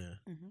 do they? Yeah.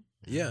 Mhm.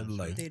 Yeah,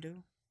 like. They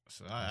do.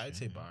 So I'd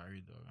say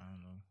Bahari, dog. I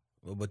don't know.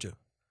 What about you?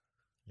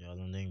 Y'all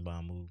don't think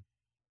bamboo.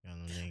 Y'all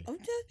don't think. Oh,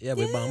 Yeah,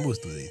 but bamboos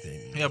do their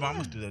thing. Yeah, but I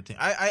must do that thing.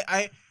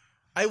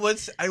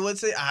 I would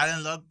say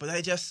Island Luck, but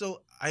I just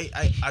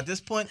I at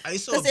this point I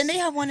saw. Because then they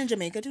have one in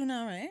Jamaica too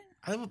now, right?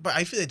 But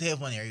I feel like they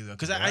have one everywhere.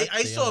 Because What?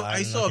 I They saw have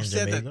Island Luck in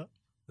upset that Jamaica?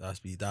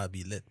 That'd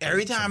be lit.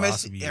 every time I Sabasi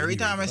see be every really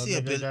time I lit. see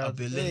a Hey.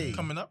 building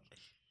coming up,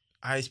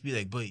 I just be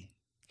like, boy,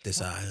 This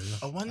island.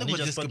 I wonder And they what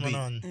this just could put be.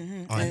 one on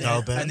Mm-hmm. on And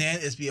Calvin. And then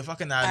it's be a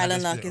fucking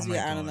Island Luck. Luck is oh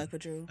where my Island God. Luck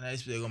Patrol. And I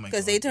just be like, oh my god.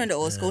 Because they turned the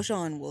old Yeah. Scotia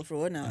on Wolf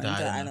Road now The into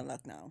Island Island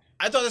Luck now.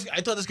 I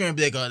thought this gonna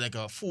be like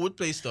a food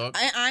place, dog.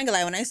 I ain't gonna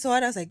lie, when I saw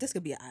it, I was like, this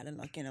could be an Island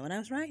Luck, you know, and I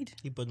was right.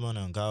 He put one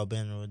on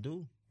Calvin Road,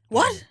 dude.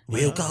 What?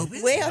 Whale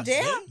Calvin? Way out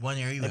there? One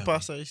area. I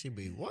passed out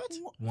CB. What?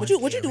 What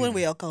you doing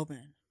way out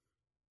Calvin?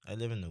 I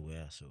live in the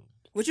west, so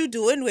What you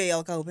doing way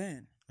out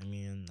Calvin? I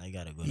mean, I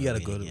gotta go. You gotta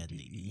way go to to. get the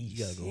You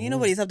gotta go. Ain't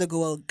nobody's have to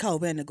go out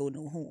Calvin to go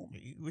no home.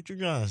 What you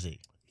trying to say?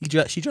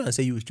 She trying to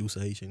say you was Juice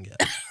Haitian guy.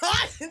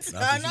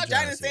 I'm not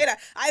trying to say that.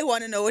 I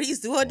want to know what he's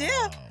doing there.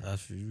 Wow.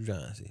 That's what you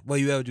trying to say. Well,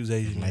 you ever Juice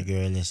Haitian? My guy?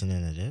 girl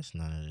listening to this,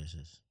 none of this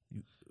is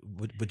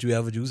But you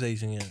ever Juice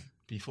Haitian? Yeah.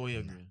 Before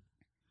your girl.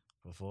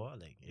 before.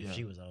 Like if Yeah.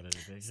 she was out of the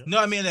picture. No,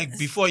 I mean like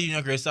before you and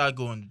your girl started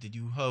going, did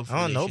you have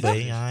I don't know,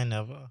 relationship? babe. I ain't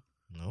never.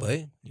 No. But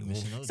You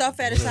missing out. Stop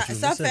What you stop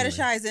missing, man?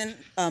 fetishizing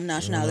I don't know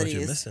what you're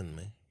nationalities. missing,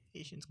 man.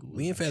 Haitian school.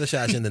 We ain't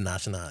fetishizing the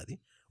nationality.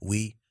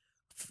 We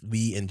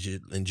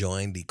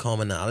enjoying the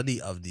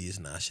commonality of these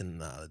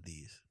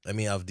nationalities. I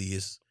mean, of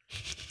these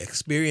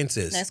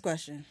experiences. Next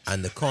question.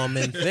 And the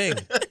common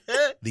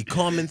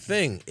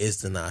thing is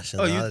the Oh,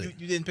 nationality.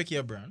 you didn't pick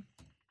your brand.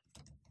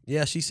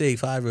 Yeah, she say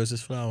 5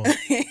 roses flower.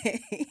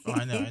 Oh,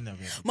 I know.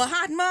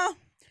 Mahatma.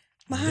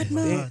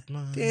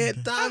 Yeah,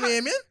 damn,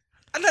 man.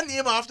 I'm not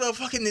name after a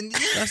fucking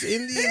Indian. That's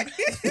Indian.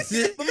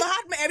 But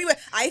Mahatma everywhere.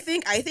 I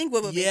think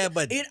what Yeah, makes,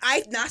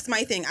 but- that's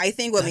my thing. I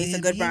think what That makes a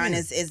ain't good brand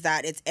Bohemian. is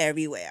that it's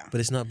everywhere.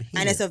 But it's not Bohemian.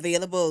 And it's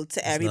available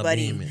to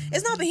everybody. Bohemian.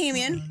 It's not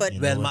Bohemian, but You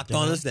know Well, what,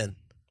 McDonald's then.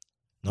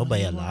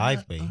 Nobody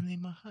alive, babe. Only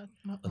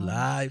Mahatma.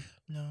 Alive.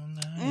 Long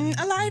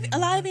alive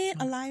Mahatma.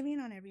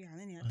 ain't on every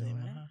island yet, though. Only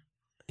Right? Mahatma.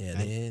 Yeah,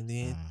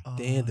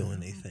 they ain't doing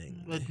their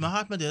thing. But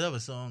Mahatma did have a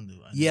song,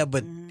 though. Yeah,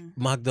 but Mhm.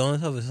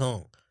 McDonald's have a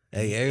song.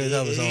 Hey, areas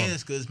have a It ain't song.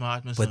 as good as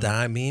Mahatma's But song.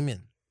 I'm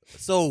Bohemian.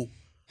 So,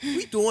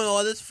 we doing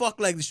all this fuck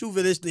like the shoe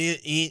village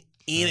ain't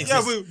Yeah,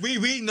 exist.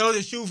 we know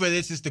the shoe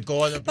village is the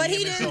god of But he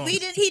Bohemian didn't.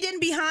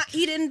 songs.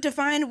 He didn't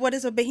define what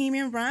is a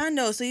Bohemian brand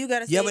though. So you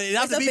gotta. Say Yeah, but it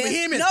has it's to be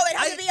Bohemian. No, it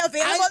has to be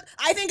available.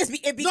 I think it's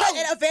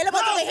available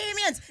to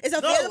Bohemians. It's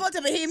available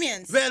to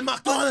Bohemians. Well,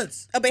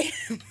 McDonald's. A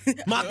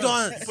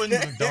McDonald's. Putting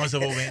McDonald's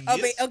over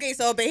Wendy's. Okay,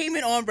 so a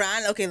Bohemian owned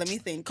brand. Okay, let me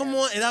think. Come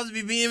on, it has to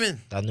be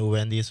Bohemian. That new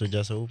Wendy's was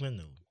just open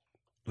though.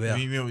 Where?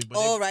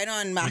 Oh, right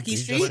on Mackey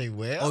Street.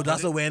 Oh,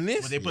 that's a But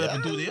Wendy's? they put up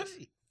in 2 days.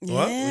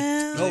 What?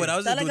 Yeah. No, but I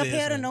was that in like a 2 days,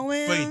 pair of man.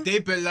 nowhere. But they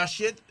built that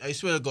shit, I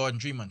swear to God, in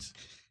 3 months.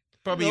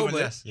 Probably No, even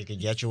but- less. You could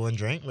get your own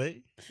drink,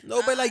 right?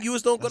 No, but like you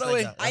don't go That's that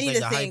way. like I need That's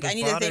to like the think. I hypest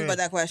need to part think of about it.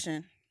 that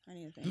question. I need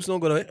to You think. don't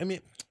go that way. I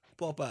mean,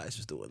 Popeyes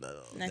was doing that.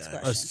 All Next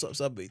that. question.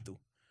 Subway too.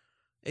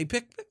 Hey,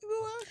 pick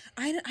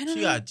I don't She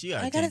know.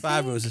 got I gotta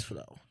 5 think. roses for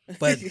that one.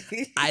 But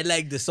I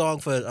like the song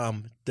for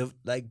the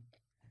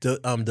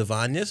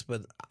Vanyas,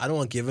 but I don't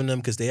want giving them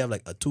because they have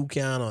like a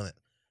toucan on it,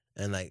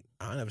 and like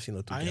I never seen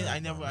no toucan. I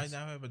never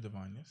have a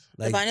divine this.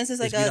 Like, Divinas is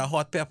like it's be a- that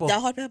hot pepper,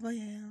 That hot pepper,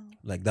 yeah.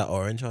 like that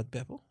orange hot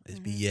pepper. It's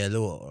be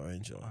yellow or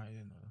orange or I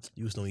didn't know.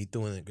 you just don't eat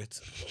doing it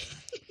grits.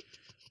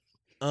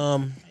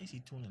 I see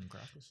tuna and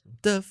crackers. Too.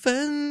 The So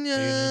you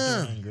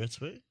Vanya. doing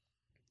grits, right?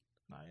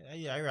 Nah,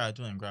 I rather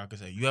tuna and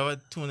crackers. You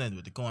ever tuna in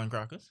with the corn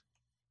crackers?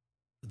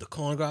 The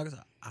corn crackers.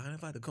 I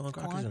never had the corn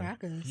crackers. Corn in it.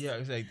 crackers. Yeah,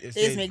 it's like They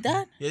just make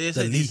that? Yeah, they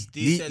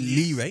The said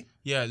Lee, right?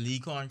 Yeah, Lee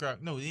corn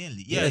crackers. No, they ain't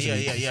Lee. Yeah,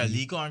 Yeah, it's Lee.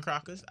 Lee corn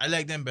crackers. I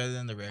like them better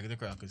than the regular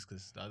crackers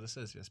because the other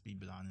says just be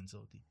bland and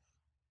salty.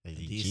 Like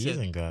They cheese said-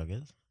 and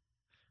crackers.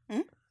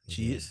 Hmm?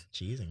 Cheese?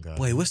 Cheese and crackers.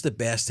 Boy, what's the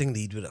best thing to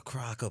eat with a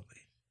cracker? Boy?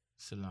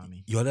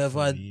 Salami. You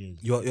ever had Years.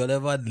 you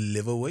ever had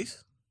liver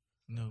waist?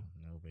 No.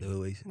 No, baby. Liver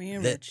waist. We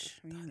ain't That- rich.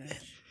 We ain't rich.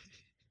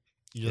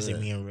 You just say Yeah.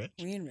 me and Rich.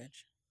 We ain't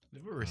rich.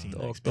 Liver roast seems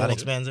Dog, like That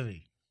expensive.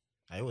 expensive.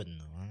 I wouldn't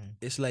know. Alright.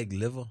 It's like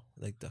liver,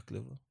 like duck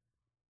liver.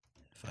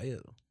 Fire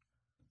though.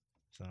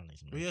 Sound like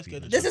some We just get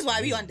people the- This is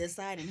why we just- on this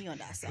side and he on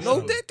that side.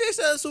 No, Yeah. they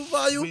said super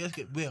value.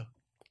 Where?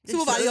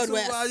 Super They Value said out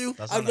west. Super value.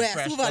 That Out sound like west.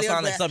 fresh. Super That Value sound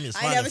out like west. something you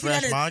I find never in see that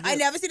fresh in market. I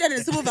never see that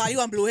in Super Value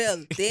on Blue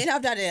Hill. They ain't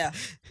have that there.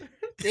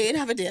 They ain't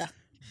have it there.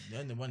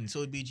 Then the one in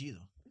South BG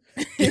though.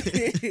 But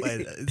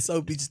it's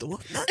South Beach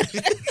don't have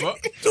nothing.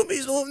 What? South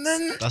Beach don't have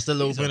nothing. That's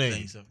still He's up there,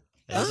 opening. he's up.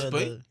 That's Huh?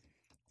 the-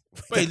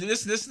 Wait,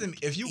 listen to me.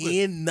 If you could,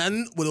 Ain't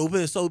nothing will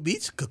open in South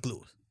Beach could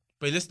close.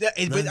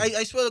 But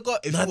I swear to God,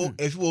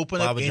 if you open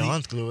up Papa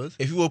John's clothes.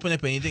 if you open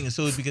up anything in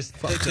South Beach,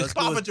 because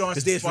Papa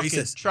John's is fucking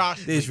racist.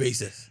 trash. They's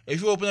racist.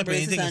 If you open up Racist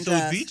anything in and South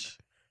trash. Beach,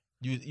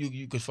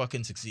 you could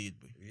fucking succeed.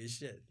 Boy.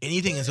 Shit.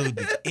 Anything in South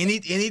Beach,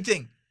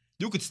 anything.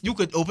 You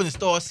could open a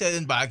store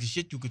selling bags of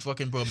shit. You could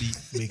fucking probably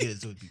make it in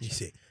South You Beach.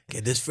 say,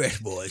 get this fresh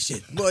boy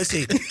shit. Boy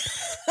say,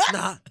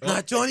 nah,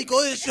 Johnny,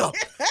 go to the shop.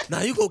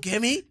 Nah, you go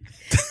get me.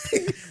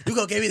 You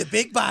go get me the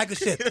big bag of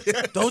shit.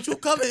 Don't you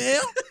come in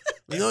here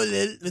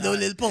with no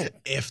little pump.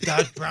 If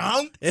that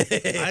brown,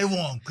 I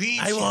want green.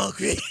 I want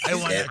green. I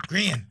want that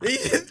green.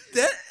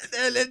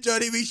 Then let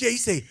Johnny reach here. He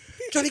say,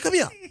 Johnny, come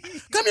here.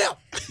 Come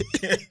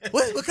here.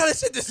 What kind of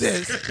shit this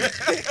is?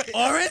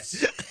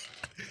 Orange?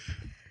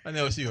 I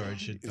never see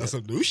orange shit. That's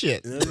some new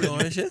shit.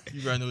 Orange shit?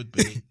 You run out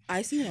big.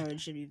 I seen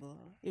orange shit before.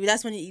 Maybe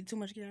that's when you eat too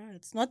much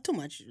carrots. Not too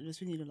much.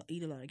 Just when you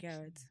eat a lot of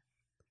carrots.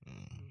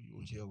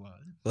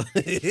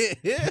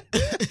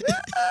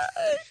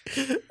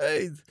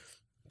 Hey,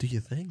 do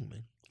your thing,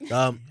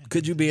 man.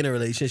 Could you be in a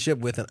relationship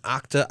with an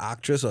actor,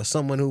 actress, or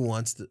someone who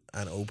wants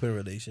an open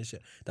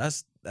relationship? That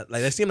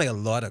seems like a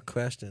lot of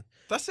questions.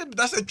 That's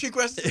a trick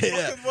question.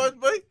 Yeah. Fucking word,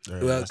 boy.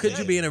 Well, could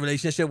you be in a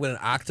relationship with an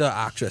actor,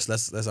 actress?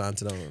 Let's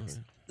answer that one.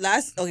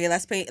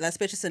 Let's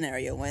pitch a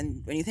scenario.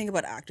 When you think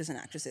about actors and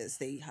actresses,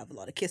 they have a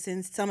lot of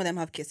kissing. Some of them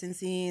have kissing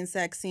scenes,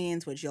 sex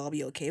scenes. Would y'all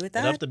be okay with It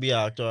have that? to be an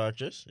actor or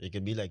actress. It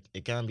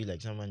can't be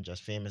like someone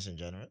just famous in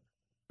general.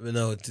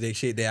 No, they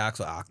ask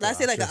for actor. Let's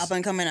say like an actress. up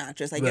and coming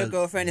actress. Like Well, your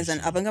girlfriend is an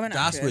up and coming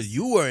actress. That's what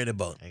you worrying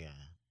about. I got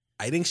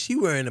I think she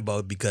worrying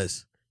about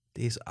because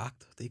they's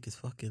actor. They could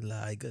fucking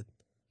lie good.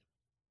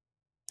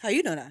 How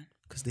you know that?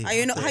 Cause they How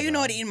you know? actors, How you know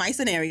dog. it in my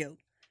scenario?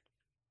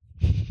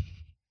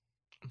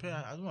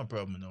 I don't have a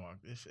problem with no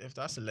actor. If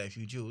that's the life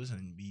you choose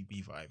and be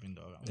vibing,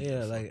 dog. I don't give Yeah,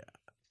 a fuck. like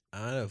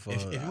I don't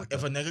know.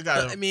 if a nigga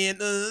got I mean, if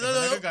a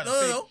nigga got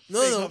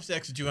fake up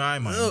sex with you, I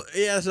ain't mind. No,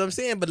 yeah, that's what I'm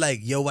saying. But like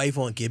your wife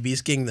on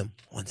Gibby's Kingdom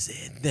on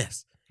saying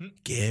this,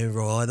 getting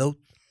raw out,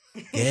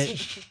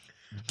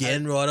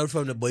 getting raw out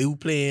from the boy who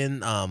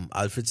playing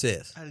Alfred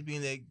Says. I was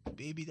being like,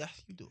 baby,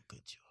 you do a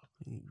good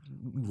job.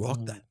 Rock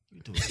that.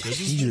 You do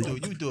a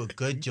good, you do a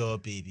good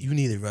job, baby. You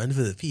need to run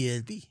for the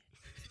PLB.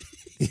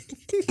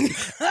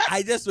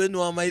 I just wouldn't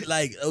want my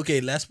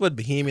okay, let's put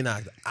Bohemian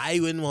actor. I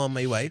wouldn't want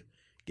my wife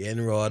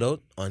getting raw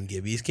out on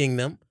Gibby's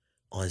Kingdom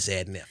on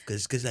ZNF.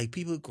 Cause like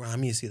people grab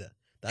me and see that.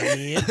 That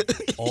mean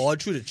all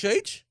through the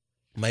church,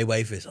 my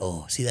wife is,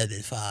 see that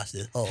little fast,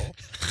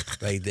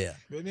 right there.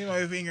 But you know,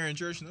 if you ain't in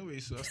church no way,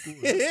 so that's cool.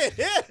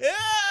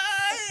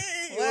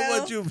 What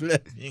about you, play?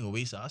 You ain't gonna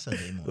waste our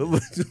Sunday morning.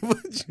 What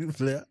about you,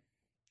 play?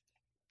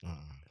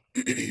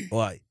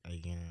 Why?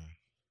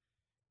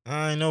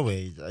 I know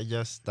ways. I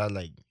just that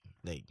like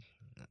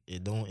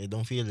it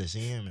don't feel the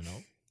same, you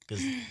know,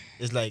 because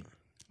it's like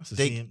That's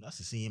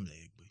the same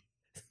leg, boy.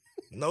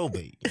 no,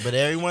 but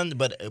everyone,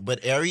 but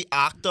every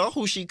actor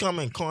who she come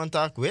in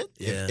contact with,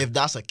 Yeah. if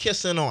that's a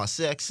kissing or a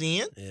sex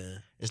scene, Yeah.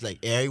 it's like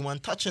everyone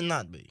touching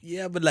that, babe.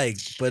 Yeah, but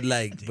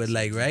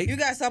right? You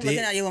gotta stop They-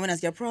 looking at your woman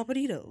as your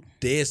property though.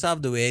 They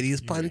have to wear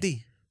these You right.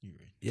 panty. You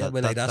right. Yeah,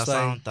 but like that's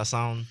why. that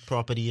sound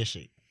property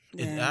issue.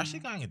 It Yeah. actually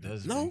kind of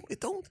does. No, boy. it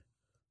don't.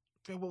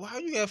 But why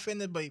you get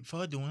offended for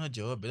her doing her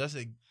job? But that's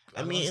like,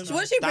 I mean, So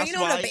what she That's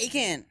bringing on the why-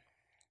 bacon?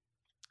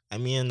 I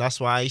mean, that's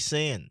why I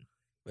saying.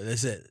 But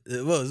listen,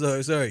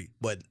 well, sorry,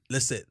 but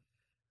listen.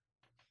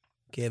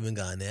 Kevin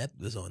Garnett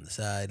was on the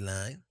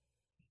sideline.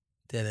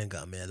 Telling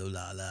Carmelo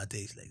Lala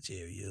tastes like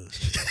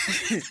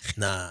Cheerios.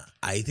 Nah,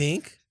 I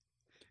think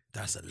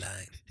that's a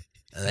line.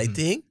 And I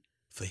think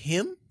for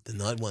him to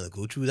not want to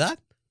go through that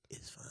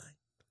is fine.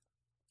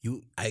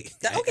 I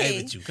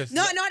Okay. with you.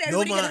 Not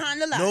everybody can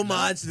handle that. No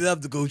man should have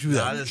to go through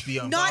Nah, that. let's be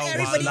on. Not power.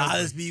 everybody- Nah,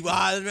 let's be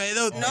wild right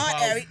now.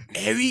 Not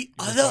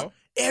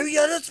Every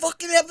other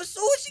fucking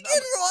episode she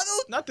getting raw though.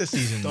 Not this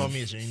season. Told though.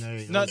 me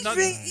it's Not this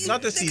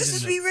Niggas just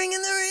season. be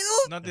ringing the ring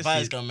though. Not this If I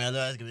season. Carmelo,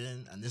 I come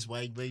in and this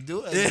white boy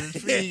do it. It's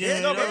free.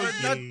 No, but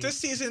not this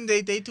season.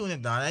 They tune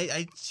it down. I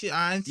ain't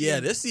Yeah,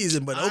 seen- this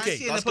season, but I ain't okay.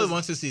 seen it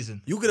once this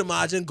season. You can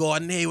imagine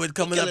Gordon Hayward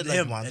coming kill up it to like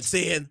him once, and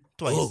saying,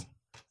 twice. "Oh,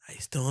 I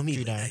storm me,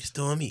 3 I times.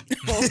 storm me."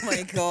 Oh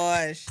my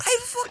gosh. I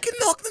fucking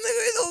knocked the nigga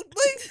right out,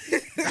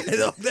 boy. I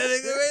knocked that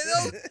nigga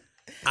right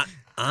out.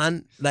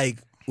 And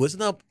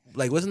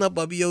wasn't up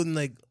Bobby out in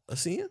like a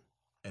scene?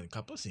 And a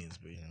couple of scenes,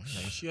 but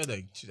like she had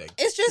like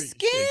It's just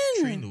three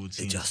skin. nude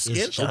scenes. Just skin?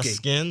 It's just Okay.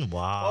 skin.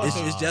 Wow.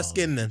 It's just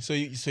skin then. So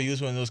you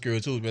was one of those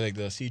girls too with like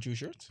the see-through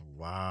shirts,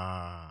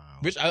 Wow.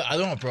 which I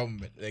don't have a problem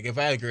with. Like if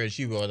I had a girl and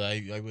she wore that,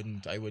 I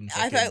wouldn't.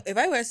 If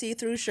I wear a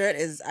see-through shirt,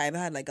 I've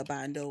had like a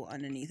bando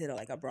underneath it or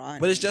like a bra.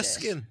 But it's just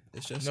underneath it. skin.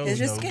 It's just No, It's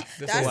just no. skin.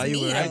 That's That's why you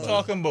me. wear I'm though.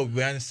 talking about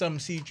wearing some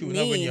see-through,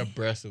 not when Me. your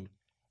breast out.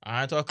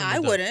 I ain't talking. I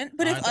about wouldn't.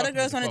 But I if ain't other talking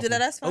girls about want to do that,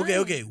 that's fine.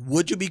 Okay.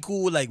 Would you be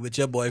cool like with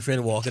your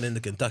boyfriend walking into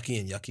Kentucky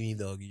and yucking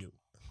dog you?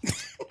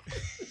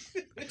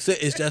 So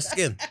it's just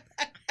skin.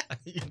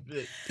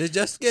 It's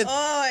just skin.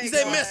 Oh my He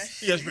said, God.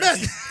 miss.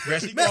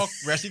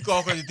 Yes, Resty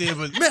cock on the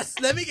table. Miss,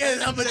 let me get a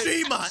number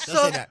 3, man. say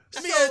that.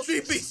 Let me get a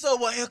 3-piece. So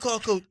what? Here,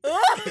 cock out.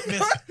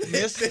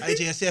 Miss, I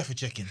just here for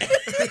chicken. I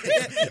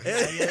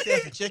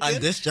just for chicken.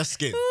 And this just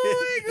skin.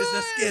 It's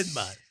a skin,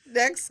 man.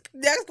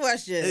 Next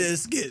question.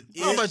 It's skin.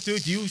 How about you?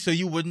 So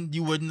you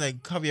wouldn't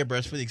like cover your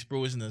breast for the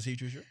exposed in the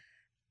see-through shirt?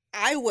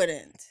 I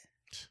wouldn't.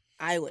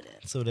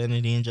 So then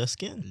it ain't just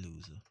skin.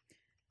 Loser.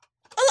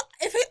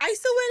 If I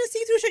still wear the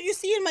see-through shirt, you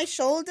see in my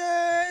shoulders,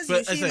 you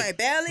But see it's in like- my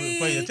belly.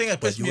 But the thing that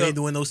But pissed you me ain't off,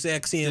 doing no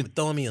sexy and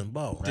throwing me on the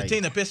ball. the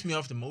thing that pissed me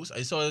off the most,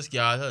 I saw this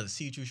girl had a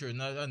see-through shirt,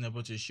 not a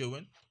nipple just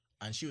showing,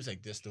 and she was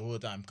like this the whole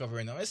time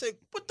covering up. I said,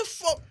 "What the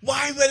fuck?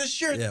 Why wear the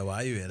shirt? Yeah,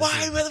 why you in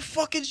Why wear the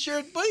fucking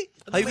shirt, boy?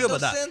 How you feel Make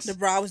about that? sense. The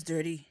bra was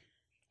dirty.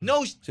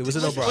 No, it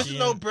wasn't no bra. Wasn't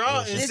no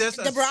bra. It's just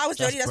The bra was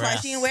dirty. just That's why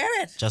breasts. she didn't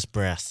wear it. Just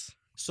breasts.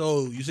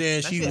 So you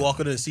saying she That's it.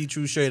 walking in a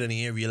see-through shirt and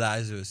he didn't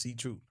realize it was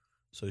see-through.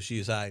 So she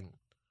was hiding.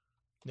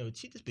 No,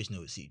 she this bitch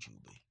know it's see-through,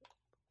 boy.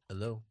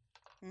 Hello?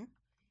 Hmm?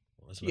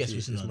 She gets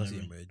this what's in must on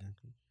be that emergent.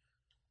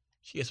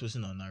 She gets what's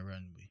in on that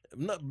run,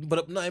 boy.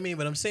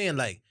 But I'm saying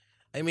like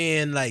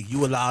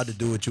you allowed to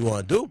do what you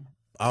want to do.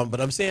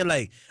 But I'm saying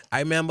like I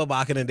remember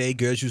back in the day,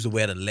 girls used to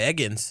wear the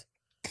leggings,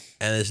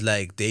 and it's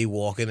like they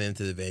walking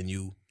into the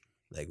venue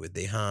like with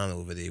their hand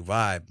over their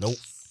vibe. Nope.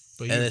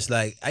 But And it's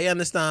like I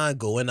understand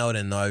going out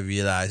and not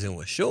realizing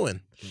what's showing.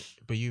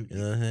 you You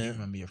know what I'm saying?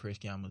 remember your first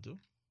camera too?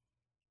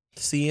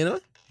 Seeing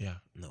it? Yeah,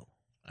 No.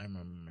 I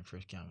remember my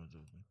first camera too.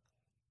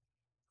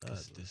 Uh,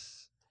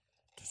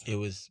 It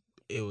was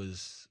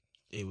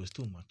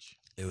too much.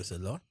 It was a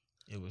lot.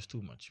 It was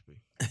too much, boy.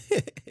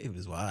 It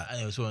was wild.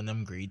 And it was one of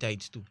them gray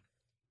tights too.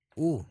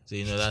 Ooh. So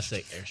that's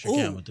like extra Ooh.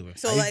 camera to it.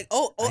 So I- like,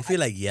 I feel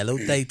like yellow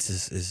tights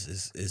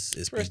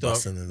is First off,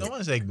 busting in no it.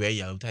 one's like wear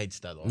yellow tights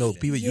that often. No,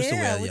 people used to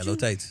Yeah, wear what yellow you-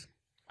 tights.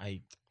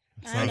 I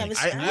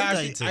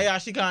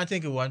actually can't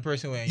think of one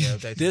person wearing yellow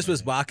tights. This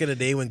was back in the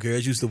day when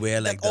girls used to wear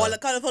like all the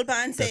colorful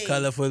pants. the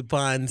colorful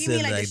pants You mean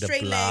and like like the the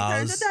straight leg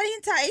pants? blouse. So that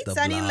ain't tights. The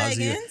That ain't blouse,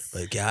 yeah. leggings.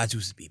 But guys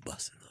used to be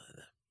busting on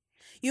them.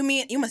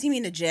 You must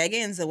mean the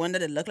jeggings, the one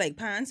that it looked like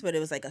pants, but it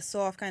was like a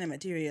soft kind of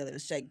material. It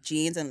was like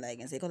jeans and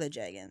leggings. They call it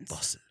jeggings.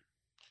 Busting.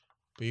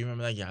 But you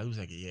remember that guy who was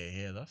like, yeah,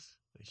 hair loss?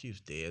 Like, she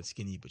was dead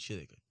skinny, but she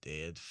like a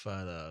dead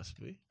fat ass,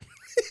 boy.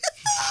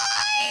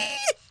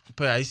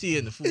 But I see it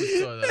in the food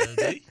store the other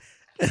day.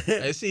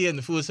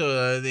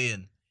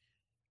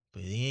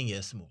 But he ain't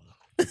get smaller.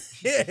 I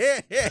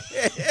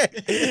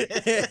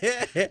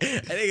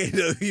think I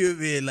know you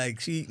mean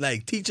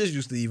like teachers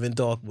used to even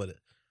talk about it.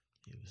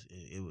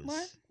 It was.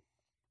 What?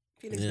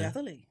 Felix Yeah.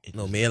 Betherly. It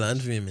No, was male large.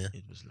 and female.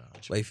 It was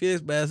large. Like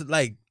Felix Bass,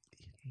 like,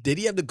 did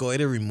he have the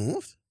goiter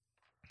removed?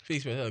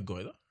 Felix Bass had a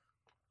goiter.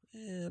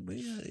 Yeah, but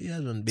he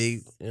had one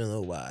big,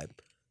 vibe.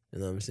 You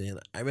know what I'm saying?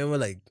 I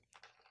remember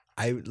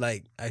I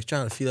was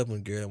trying to feel up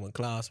one girl in one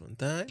class one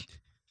time,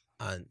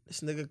 and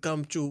this nigga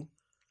come through.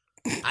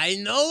 I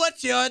know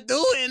what you're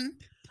doing.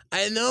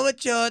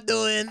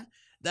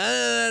 Da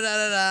da da da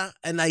da da.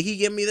 And like he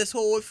gave me this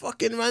whole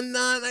fucking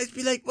rundown. I'd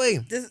be like,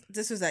 wait,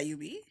 This was at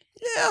UB.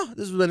 yeah,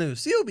 this was when it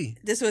was COB.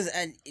 This was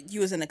you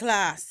was in the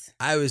class.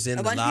 I was in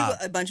the lab.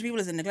 A bunch of people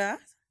was in the class.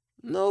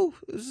 No,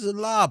 it was a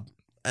lab.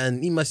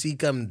 And he must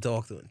come to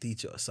talk to a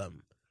teacher or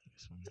something.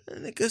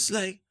 And niggas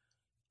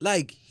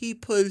like he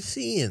pulled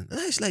seeing. And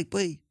I was like,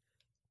 wait,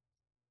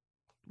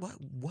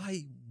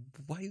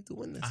 why you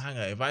doing this? Hang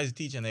on. If I was a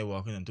teacher and they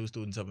walk in and two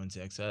students up in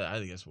sex,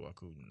 I'd just walk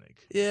out and like.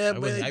 Yeah, I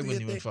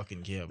wouldn't even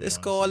fucking care. Let's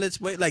call it.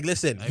 Wait, like,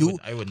 listen,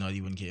 I would not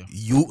even care.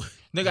 you,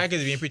 Nigga, I could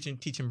have been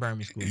teaching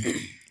primary school.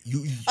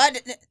 you,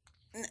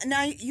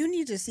 Now you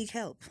need to seek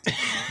help.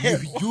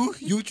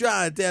 you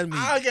try to tell me.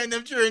 I'll get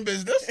them touring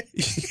business.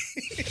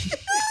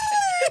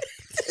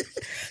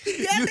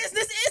 Your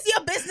business is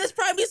your business,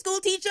 primary school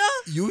teacher.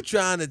 You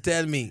trying to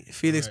tell me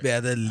Felix Right.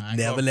 better I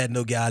never ain't let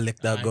no girl lick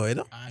that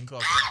goiter? I ain't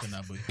caught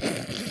that boy.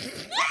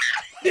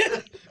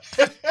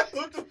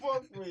 What the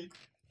fuck, boy?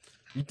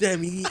 You tell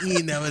me he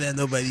ain't never let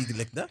nobody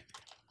lick that?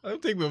 I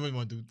don't think women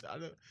want to do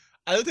that.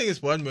 I don't think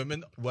it's one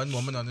woman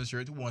on this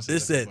shirt who wants to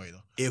Listen, lick a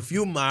goiter. if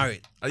you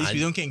married, At least and-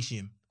 we don't king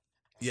shame.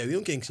 yeah, we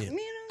don't kink shit. You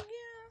know,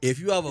 If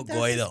you have a that's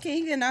goiter, a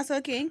kink and that's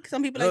a kink.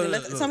 Some people No, like to no,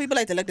 lick. no. Some people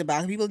like to lick the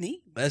back of people's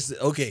knee. that's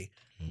okay.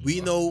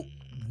 We know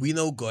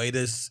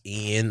goiters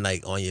ain't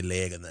like on your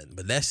leg or nothing.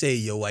 But let's say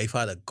your wife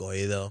had a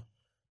goiter,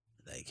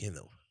 like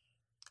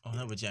On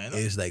her vagina.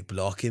 it's like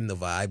blocking the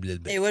vibe a little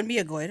It bit. wouldn't be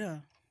a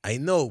goiter. I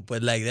know,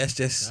 but like that's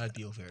just That'd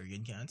be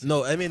ovarian cancer.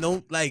 no. I mean,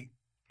 don't like.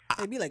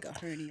 It'd be like a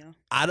hernia.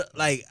 I don't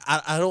like.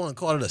 I don't want to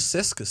call it a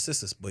cyst because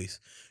cyst is boys.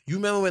 You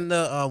remember when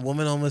the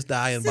woman almost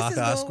died in Sisters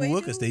Baka go away school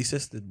too. because they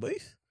cysted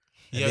boys?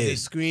 And Yeah, they they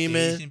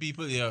screaming Asian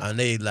people, yeah. and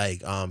they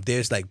like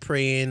there's like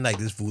praying like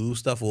this voodoo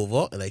stuff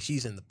over and like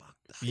she's in the back.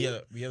 We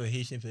have a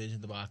Haitian village in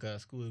the back of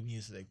school. We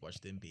used to like watch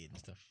them bathe and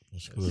stuff.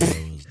 School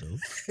hours, though.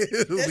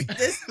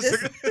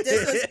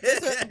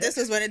 This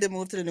was when it did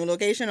move to the new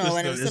location, or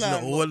when it was This is still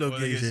the on. old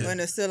location. When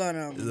it's still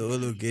on The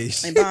old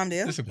location. in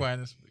Palmdale.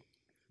 Disappointing.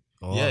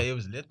 Oh. Yeah, it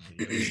was lit.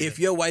 If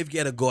your wife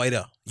get a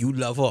goiter, you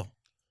love her.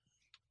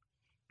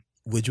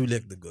 Would you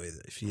lick the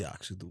goiter if she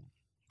asked you to?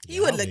 He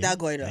would lick that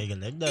goiter. I can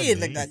lick that. He would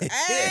lick that goiter.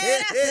 Hey,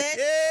 that's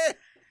it.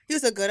 He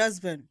was a good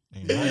husband.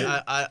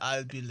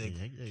 I'll be like,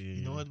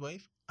 you know what,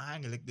 wife? I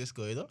ain't gonna lick this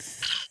goiter,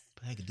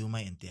 but I can do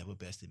my endeavor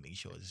best to make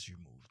sure it's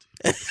removed.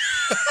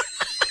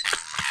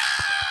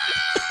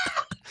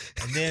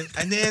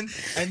 and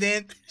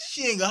then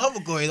she ain't gonna have a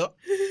goiter,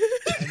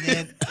 and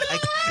then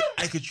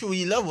I could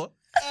truly love her.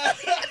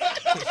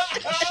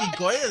 She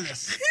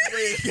goiterless.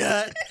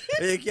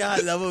 You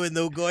can't love her with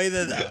no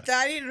goiter now.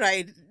 That ain't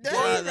right. That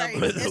ain't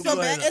right. with no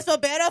goiter. It's for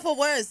better or for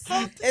worse.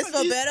 It's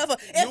for better or for...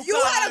 If you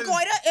had a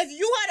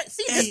goiter,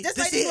 See, Hey, this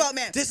might be well,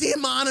 man. This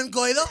ain't man and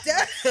goiter.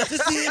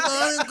 This ain't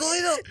man and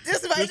goiter.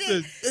 This might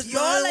be...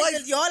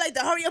 Y'all like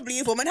to hurry up,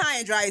 leave woman high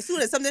and dry. As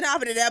soon as something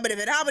happened to them, but if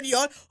it happened to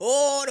y'all,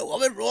 oh, the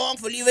woman wrong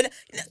for leaving.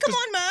 Come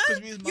on,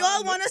 man.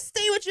 Y'all want to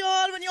stay with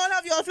y'all when y'all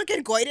have y'all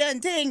flicking goiter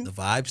and thing. The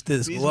vibes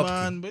still go up.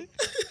 Man, but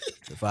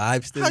The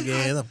vibes still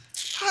getting up.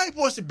 how I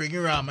supposed to bring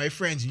around my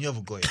friends and you have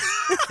a goiter?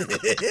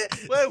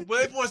 What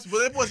they supposed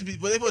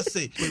to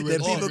say? Then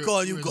people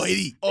call you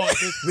goity. Oh,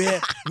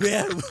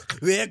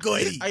 Where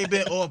goity? I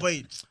bet, oh,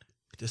 wait.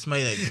 This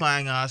my like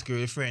flying ass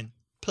girlfriend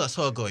plus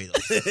her goiter.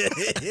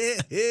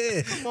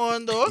 Come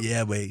on, dog.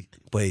 Yeah,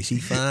 but she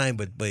fine,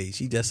 but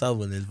she just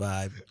out on this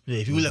vibe. Yeah,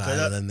 if you look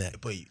at than that,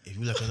 that. boy, if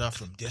you look at that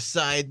from this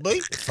side, boy,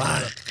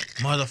 Fine.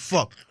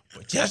 motherfucker.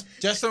 But just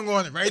don't go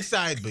on the right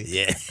side, boy.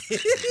 Yeah.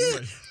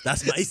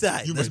 That's my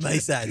side. That's my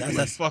side. You might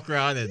That's fuck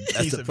around and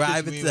that's the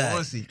private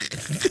side.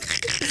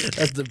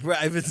 That's the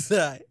private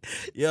side.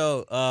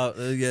 Yo,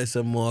 let's get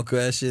some more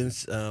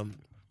questions.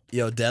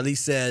 Deli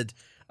said,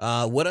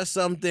 what are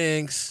some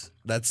things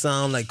that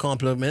sound like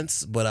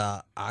compliments but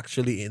are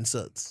actually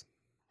insults?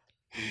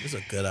 That's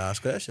a good ass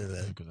question,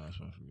 then.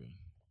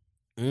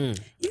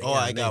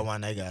 I got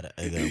one. I got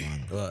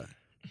one. What?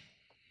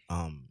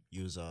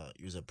 Use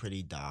a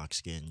pretty dark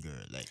skinned girl.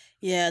 Like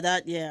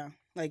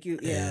Like you,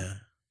 yeah.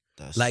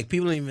 that's Like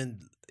people don't even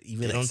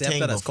They don't accept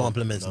think that as before.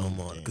 compliments They no don't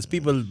more. think, Because no.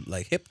 people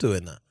like hip to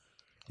it now.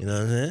 You know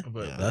what I'm saying?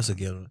 But That's a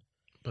good one.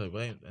 But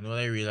what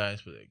I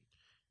realized, but like,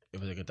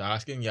 if it's like a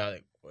dark skin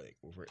guy, like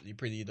overtly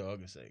pretty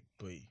dog, it's like,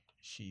 boy,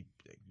 she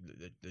like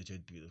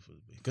legit beautiful.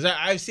 Because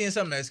I've seen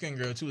some light skin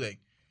girl too. Like,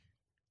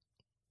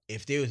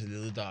 if they was a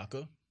little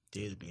darker,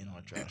 they'd be in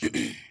hot trash.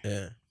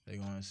 Yeah. Like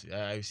honestly,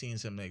 I've seen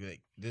some like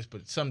this,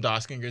 but some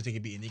dark skin girls they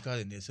could be any color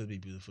and they'll still be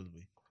beautiful.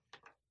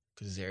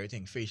 Because it's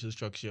everything, facial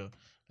structure,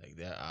 like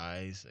their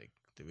eyes, like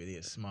the way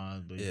they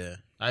smile. But Yeah.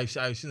 I've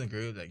seen a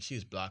girl like she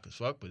was black as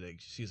fuck, but like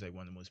she's like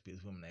one of the most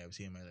beautiful women I ever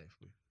seen in my life.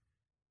 Boy.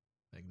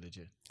 Like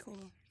legit.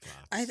 Cool.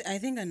 I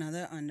think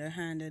another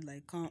underhanded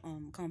like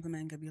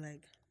compliment could be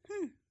like,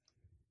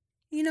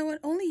 you know what?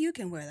 Only you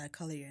can wear that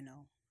color, you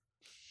know.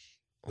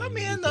 I Only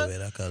mean, you can not- wear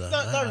that color.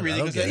 not really, I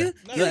don't 'cause get I- it.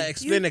 not Yeah, really.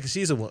 explain it because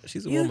she's a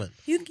woman.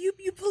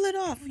 You pull it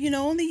off. You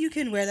know, only you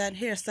can wear that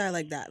hairstyle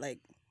like that. Like,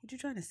 what you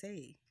trying to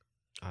say?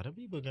 other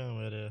people can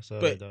wear that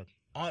stuff But- like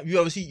that. You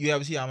ever see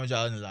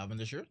Amajal in the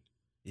lavender shirt?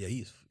 Yeah,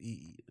 he's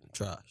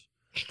trash.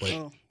 But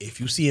Oh. if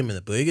you see him in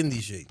a burgundy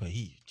shirt, But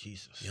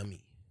Jesus.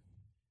 yummy.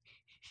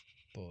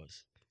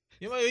 Pause.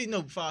 You might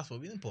know fast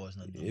forward. We didn't pause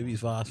nothing. Maybe he's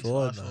fast He's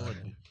forward. fast now.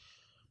 forward,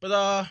 but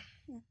I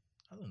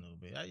don't know,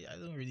 babe. I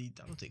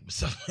don't take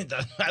myself like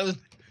that. I don't.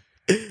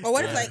 Or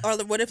what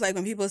if like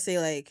when people say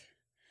like,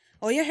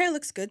 "Oh, your hair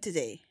looks good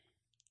today."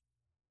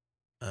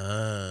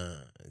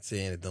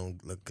 Saying it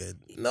don't look good.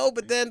 No,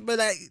 but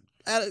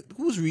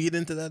who's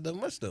reading to that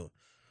much though?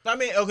 I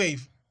mean, okay,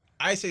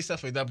 I say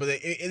stuff like that, but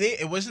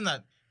it wasn't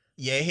that.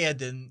 Yeah, hair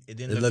didn't It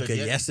look looked good good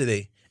yet.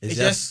 yesterday. It's It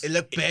just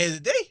looked bad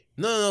today.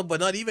 no, but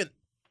not even.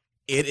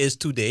 It is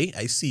today.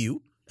 I see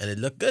you, and it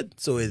looked good.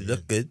 So it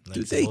looked good Like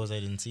today. suppose I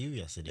didn't see you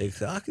yesterday.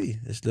 Exactly.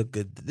 It's look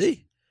good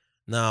today.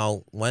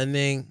 Now, one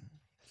thing,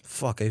 I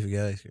forgot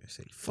I was gonna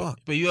say. Fuck.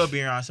 But you ever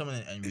be around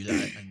someone and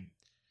realize and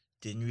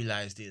didn't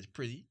realize they was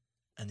pretty,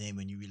 and then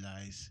when you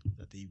realize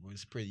that they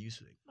was pretty, you was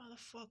like,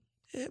 motherfucker.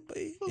 Yeah, but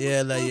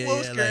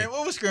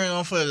What was going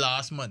on for the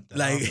last month?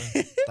 like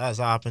That's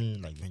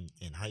happened like when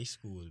in high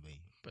school, man.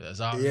 But that's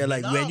all. yeah,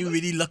 like when you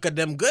really look at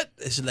them good,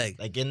 it's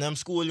Like in them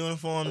school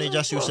uniform, they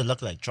just used to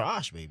look like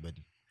trash, babe.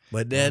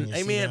 But then you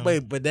I see mean,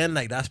 them- but then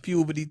like that's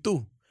puberty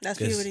too. That's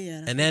 'Cause- puberty,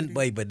 yeah. And then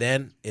but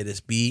then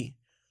that's be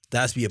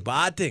a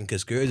bad thing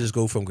because girls just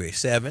go from grade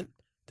 7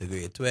 to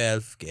grade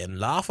 12 getting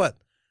laughed at.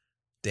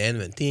 Then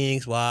when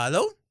things wild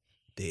out,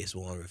 they just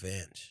want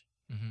revenge.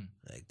 Mm-hmm.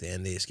 Like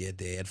then they just get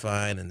dead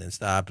fine and then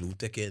start blue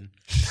ticking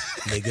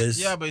niggas.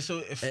 Yeah, but so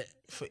if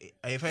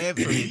I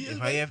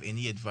have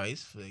any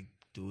advice for like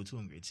dudes who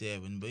in grade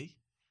 7, boy,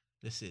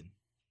 listen,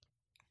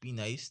 be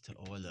nice to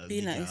all of Be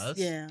the nice, girls,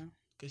 yeah.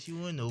 because you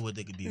won't know what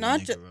they could be. Not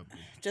when ju- they grow up.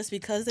 Just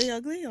because they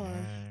ugly, or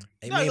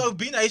I No, mean, no,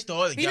 be nice to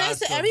all the be girls. nice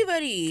to so-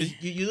 everybody.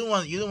 'cause you don't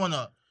want to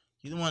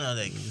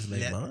like Just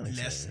like mine,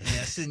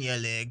 lessen your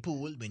leg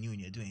pool when you in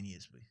your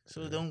 20s, boy.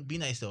 So don't be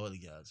nice to all the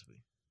girls, boy.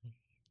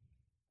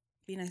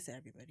 Be nice to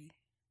everybody.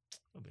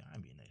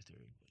 I'm being nice to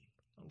everybody.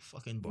 Oh,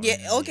 fucking boring.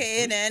 Yeah,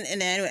 okay, and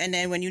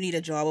then when you need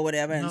a job or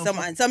whatever, and No,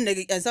 some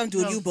nigga and some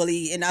dude no, you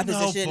bully in that no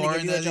position to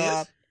give you a foreign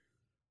job.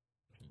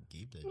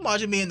 Keep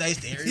Imagine being nice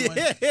to everyone.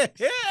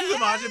 You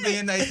imagine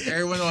being nice to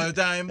everyone all the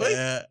time, but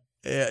Yeah.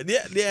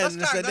 that's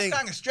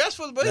kind of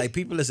stressful, but Like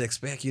people just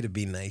expect you to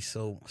be nice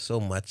so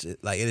much.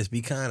 Like it just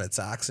be kind of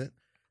toxic.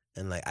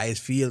 And like I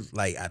just feel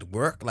like at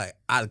work, like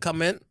I'll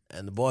come in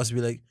and the boss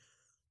be like,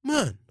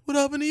 "Man, what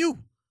happened to you?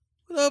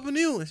 What happened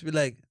to you?" It's be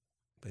like,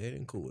 "But it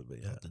ain't cool, but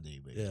yeah, Not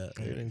today, but yeah,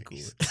 it ain't cool.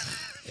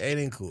 It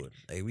ain't cool."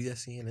 Like we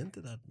just seeing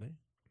into that, man.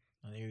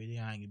 not every day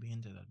I ain't be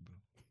into that, bro.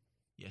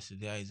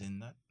 Yesterday I was in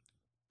that,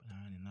 but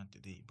I ain't not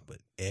today, bro. But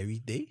every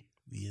day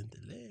we into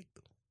leg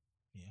though.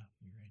 Yeah,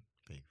 you're right.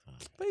 Big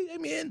five. But I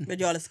mean, But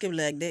y'all a skip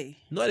leg day.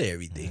 not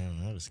every day.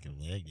 I was skip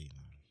leg day.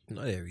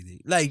 Not every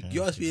day. Like Yeah,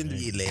 yours be into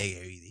leg your leg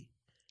every day.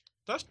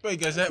 That's big,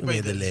 guys. That, We but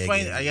made the it's leg,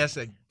 funny. yeah. I guess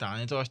like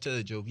Donnie Tosh tell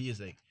the joke. He is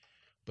like,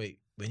 but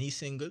when he's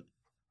single,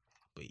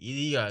 but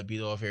you gotta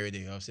beat off every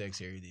day, have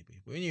sex every day.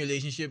 But in your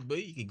relationship,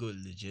 but you can go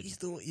legit.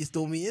 You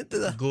stole me into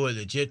that. Go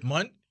legit,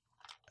 man.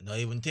 Not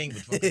even think,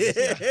 but fucking.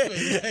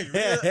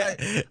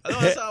 I don't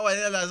understand why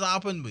the hell that's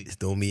happened, but You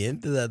stole me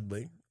into that,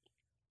 boy.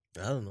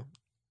 I don't know.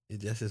 It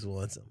just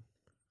wants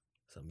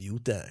some you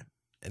time.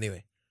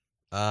 Anyway,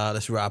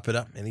 let's wrap it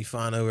up. Any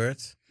final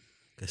words?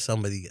 Cause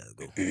somebody gotta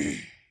go.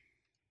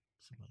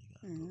 somebody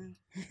got to go. Mhm.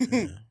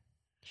 Yeah.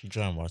 She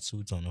trying to watch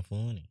Suits on the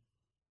phone.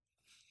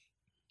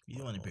 You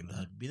don't want to bring on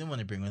her. You don't want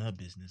to bring on her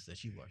business that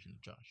she washing the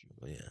trash.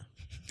 But yeah.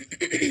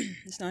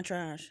 It's not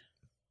trash.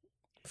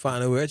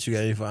 Final words? You got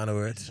any final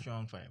It's words? a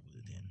strong fire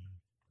with it.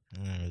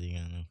 Then. I don't really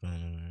got no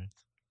final words.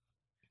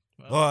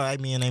 Well, Oh, I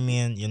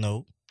mean, you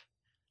know.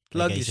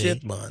 Plug like I your say-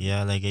 shit, man.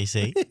 Yeah, like I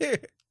say,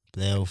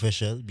 play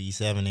official,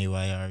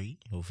 B7AYRE,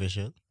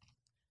 official.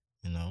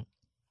 You know,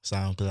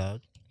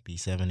 SoundCloud,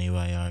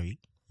 B7AYRE,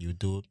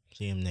 YouTube,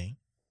 same name.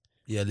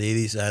 Yeah,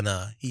 ladies, and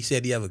he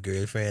said he have a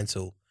girlfriend,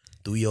 so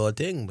do your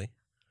thing, man.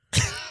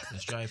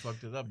 let's try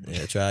fucked it up. Bro.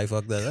 Yeah, try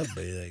fuck that up,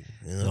 but like,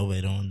 you know, No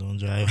way, don't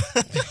drive.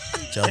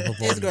 jump up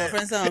His on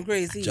girlfriend sound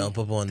crazy. jump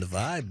up on the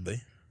vibe,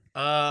 man.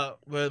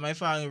 Well, my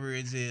final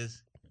words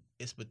is,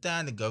 it's but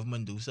time the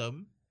government do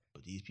something,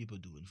 but these people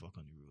doing fuck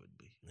on the road,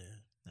 boy.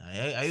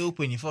 Yeah. I hope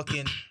when you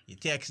fucking you're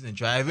texting and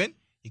driving,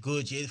 you go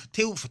to jail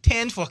for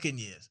 10 fucking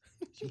years.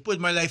 You put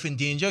my life in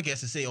danger, guess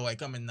to say, oh, I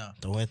coming now.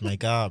 Don't hit my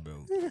car,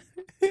 bro.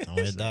 Don't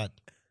hit that.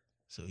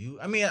 So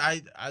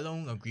I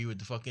don't agree with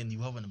the fucking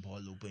you having the ball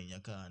open in your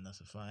car and that's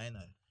fine.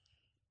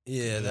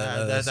 Yeah,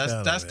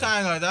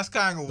 That's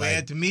kind of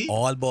weird to me.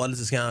 All borders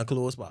is kind of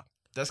close, but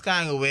That's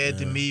kind of weird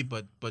to Yeah. me,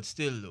 but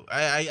still, though,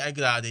 I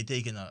glad they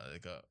taking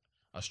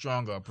a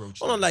stronger approach.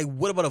 hold on, like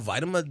what about a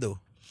vitamin though?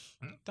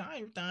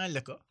 Time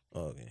liquor.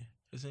 Oh, okay.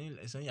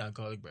 It's only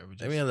alcoholic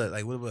beverages. I mean,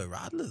 like what about a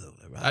Radler though?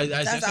 Like, I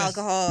Radler? That's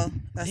alcohol.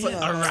 That's What, a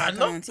alcohol. Radler?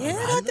 Counts. A Yeah,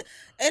 Radler?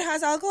 it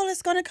has alcohol.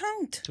 It's gonna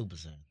count.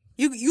 2%.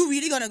 You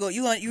really gonna go?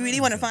 You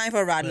really want to find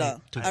for a Radler?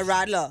 Right. A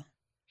Radler,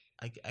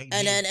 I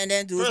and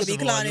then dudes will First be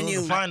of all, clowning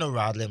you you. find no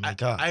Radler in my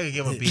car. I could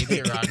give a baby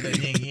a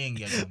Radler. He ain't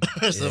get it.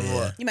 First of Yeah.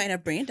 all. You might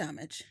have brain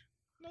damage.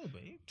 No,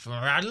 babe. For a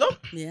Radler?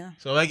 Yeah.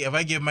 So like if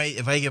I give my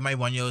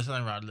 1-year-old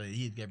son a Radler,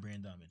 he'd get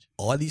brain damage.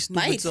 All these stupid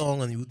Might.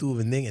 songs on YouTube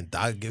and thing and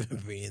dog giving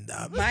brain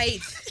damage. Might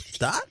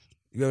Dog?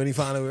 You have any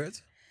final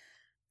words?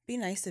 be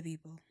nice to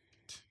people.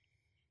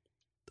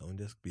 Don't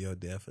just be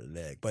out there for the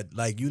leg. But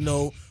like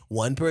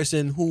one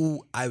person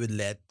who I would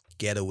let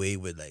get away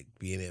with like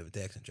being able to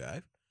text and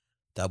drive.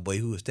 That boy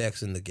who was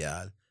texting the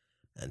girl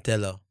and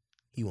tell her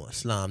he want to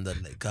slam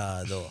that like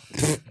car door.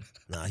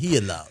 Nah, he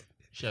allowed.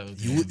 Shout out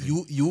to You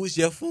him. use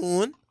your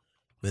phone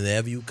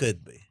whenever you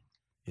could, be.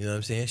 You know what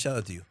I'm saying? Shout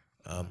out to you.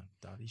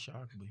 Daddy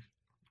Shark, boy.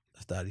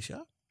 That's Daddy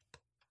Shark.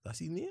 That's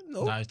his name?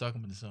 No. Nah, he's talking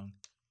about the song.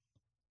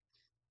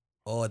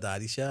 Oh,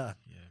 Daddy Shark.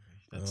 Yeah,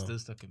 boy. That's Oh. still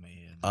stuck in my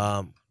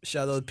head.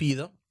 Shout out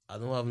Peter. I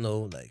don't have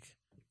no like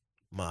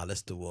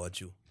malice towards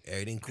you.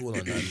 Everything cool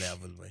on that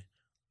level,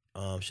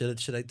 man.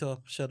 Should I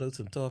shout out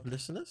some top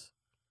listeners?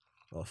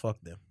 Oh, fuck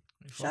them.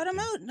 Shout them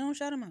out. No,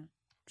 shout them out.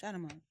 Shout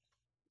them out.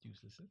 You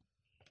listen?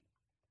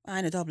 I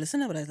ain't a top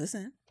listener, but I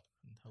listen.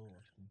 How old?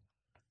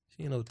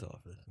 She ain't no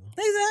top listener.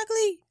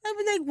 Exactly. I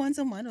be like once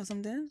a month or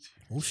something.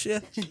 Oh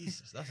shit.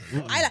 Jesus, that's a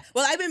lot.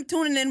 I've been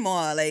tuning in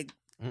more, like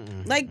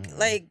Yeah,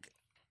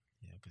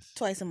 'cause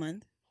twice a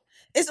month.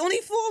 It's only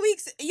 4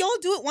 weeks. Y'all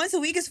do it once a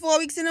week. It's 4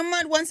 weeks in a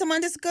month. Once a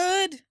month is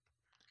good.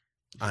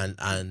 And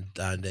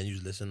then you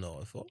listen to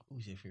all four.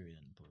 who's your favorite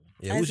on the board?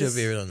 Yeah, I who's your just-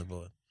 favorite on the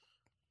board?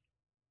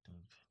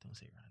 Don't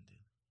say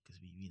Randall,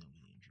 because we know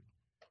it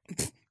ain't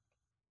true.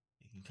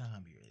 It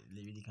can't be. It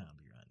really can't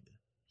be Randall.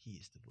 He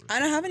is the worst. I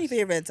don't have any of the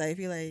worst. favorites. I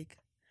feel like,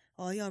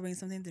 oh, y'all bring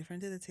something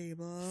different to the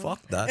table.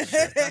 Fuck that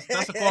shit.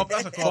 That's a cop.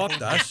 That's a cop. Fuck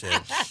that shit.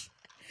 Like,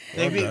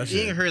 Fuck we that ain't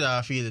shit. hurt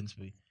our feelings,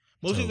 but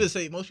most So-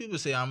 people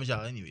say I'm a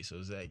child anyway, so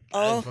it's like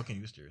Oh. I'm fucking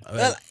used to it.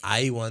 Well,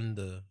 I won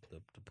the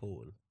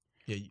poll.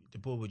 Yeah, the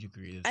poll what you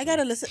created. I so-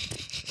 gotta listen.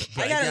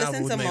 But I gotta can't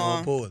listen vote to my own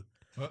more. poll.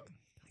 What?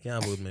 I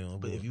can't vote my own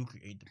But poll. if you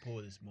create the poll,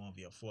 it's more of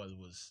your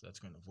followers that's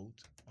gonna vote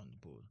on the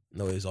poll.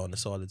 No, it's on the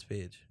Solids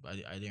page. But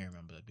I didn't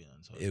remember that being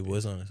on. Solid It page.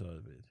 was on the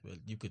Solids page. Well,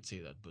 you could say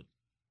that, but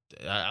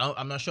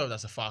I'm not sure if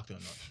that's a fact or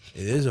not.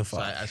 It is a So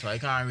fact. I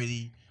can't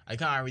really. I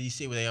can't really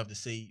say what I have to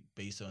say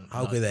based on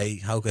How could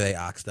I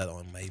ask that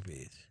on my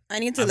page? I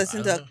need to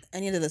listen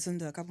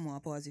to a couple more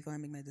parts before I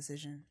make my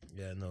decision.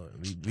 Yeah, no,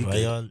 we Why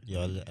good.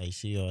 y'all, I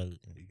see y'all,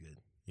 We good.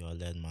 y'all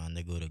let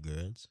Manda go to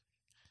girls.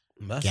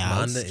 That's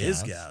Gals, Manda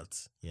is gals.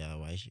 gals. Yeah,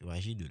 why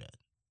she do that?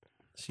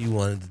 She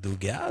wanted to do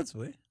gals,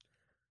 boy.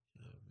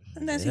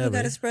 Sometimes Yeah, people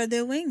gotta man. spread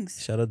their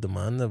wings. Shout out to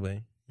Manda,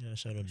 boy. Yeah,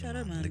 shout out to Shout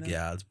out, Manda. The Manda.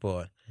 gals,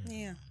 boy.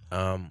 Yeah.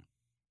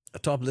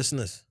 Top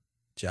listeners,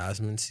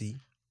 Jasmine C.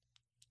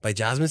 Like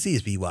Jasmine C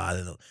is people I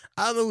don't know.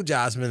 I don't know who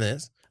Jasmine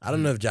is. I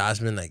don't know if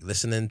Jasmine like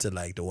listening to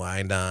like the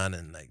Wind Down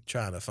and like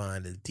trying to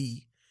find the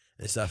tea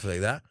and stuff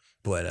like that.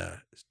 But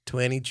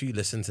 23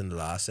 listens in the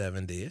last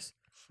 7 days.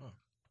 Fuck.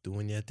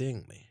 Doing your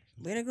thing, man.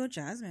 Way to go,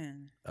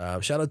 Jasmine.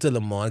 Shout out to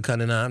Lamont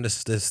Cunningham.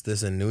 This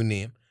is a new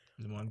name.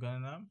 The one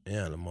going on?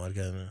 Yeah, Lamont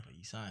Cunningham.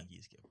 You sound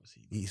he's get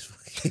pussy. He's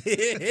He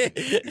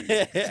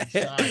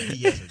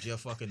gets a jail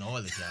fucking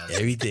all the time.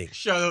 everything.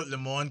 Shout out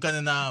Lamont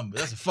Cunningham.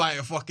 That's a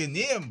fire fucking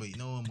name, but you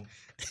know him.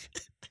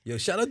 Yo,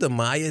 shout out to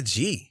Maya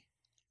G.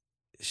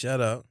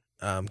 Shout out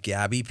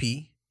Gabby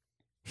P.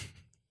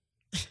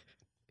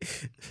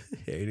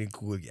 Everything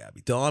cool,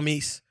 Gabby.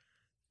 Tommy's,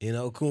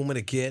 Kuma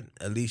the Kid,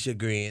 Alicia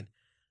Green,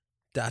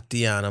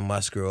 Tatiana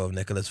Musgrove,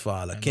 Nicholas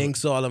Fowler, King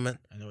Solomon.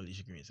 I know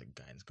Alicia Green is a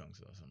guidance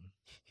counselor or something.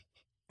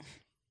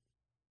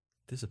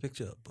 There's a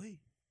picture of a boy.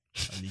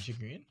 Alicia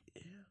Green?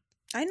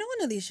 I know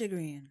an Alicia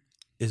Green.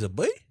 Is a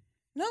boy?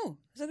 No,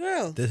 it's a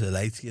girl. There's a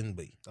light skinned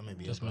boy. That may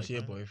be Just must be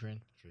a boyfriend.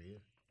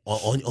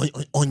 On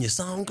your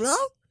SoundCloud?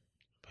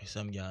 By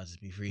some guys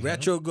just be free.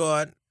 Retro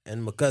God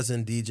and my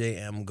cousin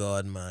DJ M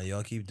God, man.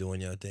 Y'all keep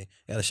doing your thing.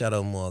 Gotta shout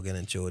out Morgan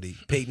and Jody.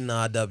 Peyton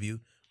RW.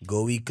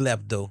 Go eat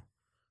Klepto.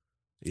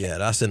 Yeah,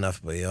 that's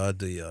enough, but y'all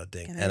do your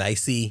thing. Can And I- I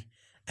see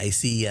I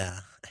see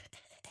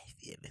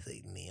let's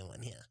say name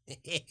on here.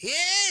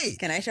 Hey!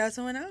 Can I shout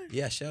someone out?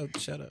 Yeah, shout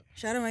out.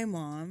 Shout out my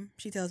mom.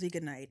 She tells me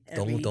good night.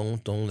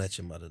 Don't let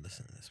your mother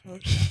listen to this. Man.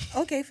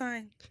 Okay,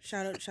 fine.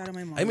 Shout out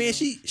my mom. I mean,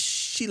 though.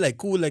 she like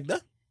cool like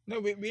that. No,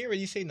 we ain't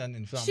really say nothing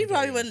in She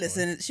probably wouldn't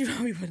listen. She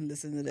probably wouldn't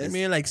listen to this. I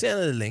mean, like send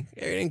her the link.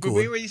 Everything But cool.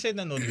 we ain't really said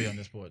nothing on the way on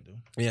the sport, though.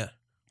 Yeah.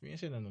 We ain't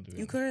said nothing on the way.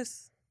 You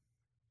curse.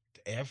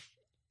 F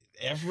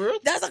word?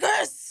 That's a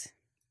curse.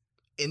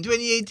 In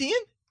 2018?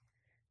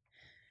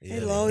 Yeah,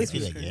 It'll man. always I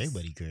feel be like curse.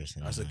 everybody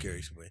cursing. That's a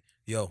curious boy.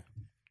 Yo,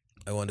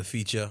 I want to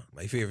feature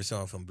my favorite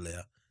song from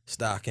Blair,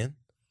 Stackin.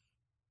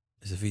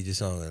 It's a feature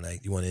song, and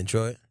like, you want to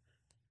intro it?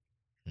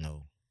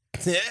 No,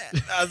 Yeah,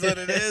 that's what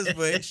it is,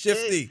 boy.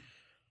 Shifty.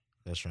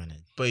 let's run it.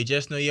 But you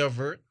just know your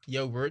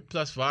word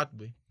plus what,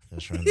 boy.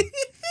 Let's run it.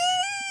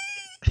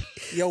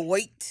 Yo,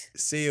 wait.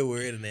 Say a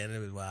word, and then it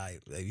was why.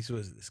 Like, we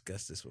supposed to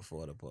discuss this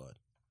before the pod.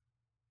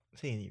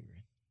 Say any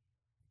word.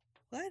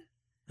 What?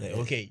 Like,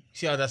 okay,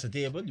 see how that's a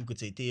table? You could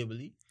say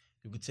table-y.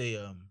 You could say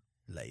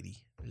Lady.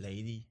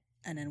 lady.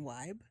 And then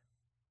vibe.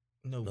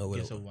 No, No,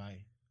 guess a wait. why.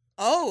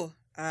 Oh,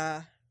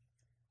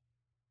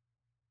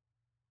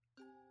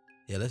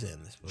 Yeah, let's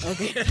end this. Bro.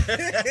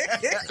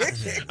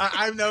 okay.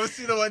 I've never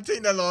seen the one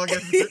thing that long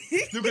as you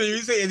can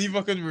even say any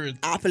fucking word.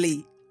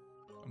 Aptly.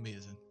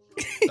 Amazing.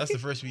 That's the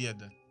first we had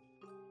done.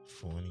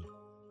 Funny.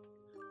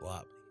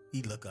 Wow.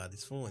 He look at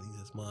his phone.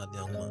 He's a smart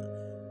young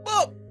man.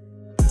 Boom.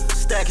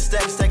 Stack it,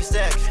 stack it, stack it,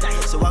 stack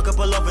it. So walk up,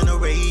 pull up in a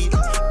raid.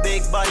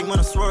 Big body when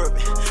I'm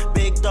swerving.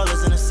 Big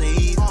dollars in a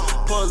safe.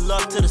 Pull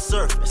up to the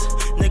surface.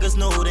 Niggas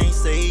know they ain't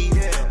safe.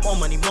 More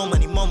money, more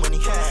money, more money.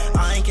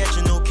 I ain't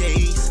catching no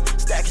case.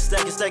 Stack it,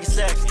 stack it, stack it,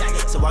 stack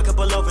it. So walk up,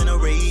 pull up in a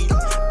raid.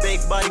 Big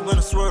body when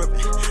I'm swerving.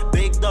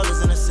 Big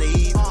dollars in a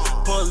safe.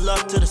 Pull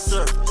up to the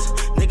surface.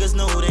 Niggas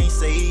know they ain't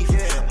safe.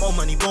 More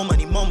money, more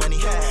money, more money.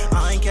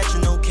 I ain't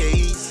catching no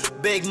case.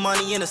 Big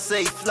money in a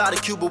safe. Fly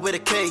to Cuba with a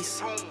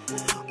case.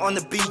 On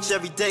the beach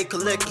every day,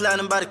 collect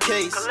platinum by the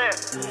case.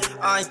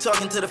 I ain't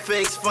talking to the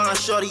fakes, fine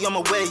shorty on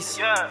my waist.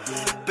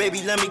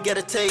 Baby, let me get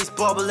a taste,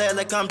 bobble head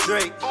like I'm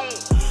Drake.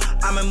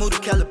 I'm in mood to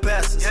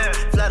Calabasas.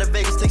 Fly to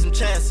Vegas, take some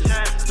chances.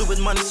 Stupid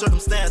money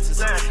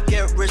circumstances.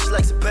 Get rich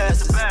like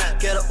Sebastian.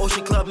 Get an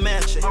ocean club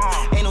mansion.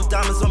 Ain't no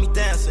diamonds on me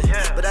dancing,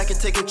 but I can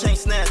take your chain,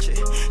 snatch it.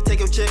 Take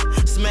your chick,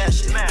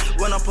 smash it.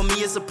 Run up on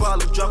me is a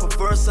problem. Drop a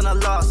verse and I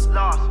lost.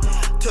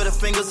 To the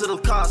fingers it'll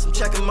cost. I'm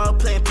checking my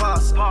playing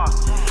possum.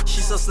 She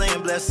so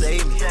slaying, bless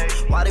save me.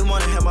 Why they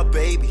wanna have my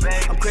baby?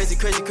 I'm crazy,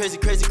 crazy, crazy,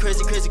 crazy,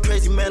 crazy, crazy,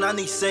 crazy, man. I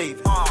need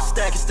saving.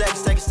 Stack it, stack it,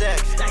 stack it, stack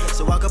it.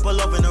 So walk up all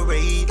over in a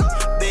raid.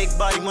 Big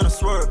body when I'm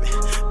swerving.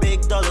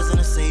 Big dollars in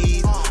a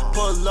safe.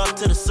 Pull up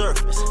to the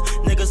surface.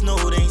 Niggas know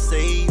they ain't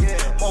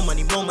safe. More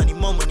money, more money,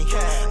 more money.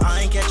 I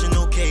ain't catching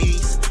no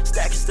case.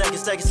 Stack it, stack it,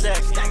 stack it,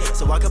 stack it.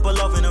 So walk up all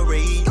over in a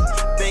raid.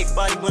 Big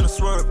body when I'm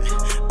swerving.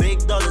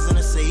 Big dollars in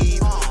a safe.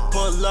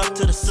 Pull up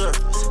to the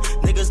surface.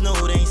 Niggas know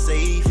they ain't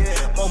safe.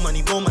 More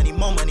money, more money,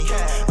 more money.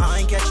 I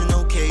ain't catching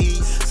no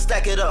case.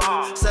 Stack it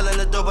up, selling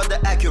the dope at the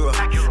Acura.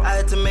 I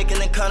had to make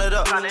it and count it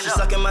up. She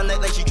sucking my neck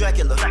like she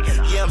Dracula.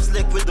 Yeah, I'm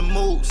slick with the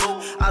moves.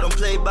 I don't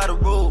play by the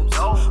rules.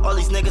 All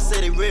these niggas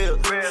say they real.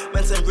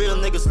 Men say real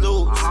niggas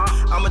lose.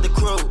 I'm with the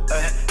crew.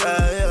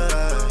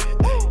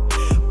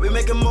 We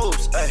making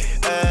moves.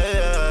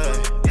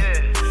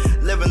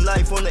 Living living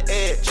life on the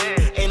edge.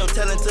 Ain't no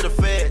telling to the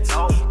feds.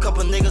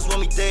 Couple niggas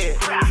want me dead.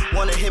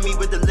 Wanna hit me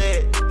with the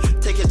lead.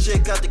 Take a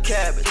chick out the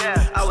cabbage.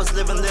 I was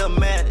living little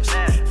mannish.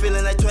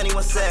 Feeling like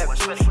 21 Savage.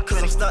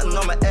 Cause I'm stunting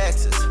on my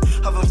exes.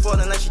 Huffing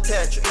falling like she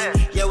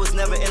Tetris. Yeah, was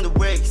never in the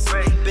race.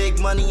 Big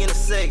money in the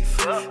safe.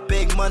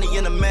 Big money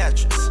in the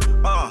mattress.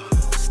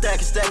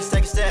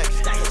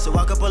 Stack it. So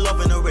I couple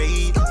up in a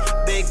raid.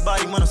 Big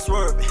body when I'm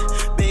swerving.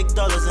 Big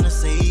dollars in a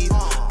safe.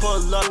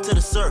 Pull up to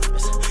the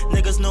surface.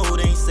 Niggas know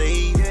they ain't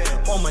safe.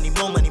 More money.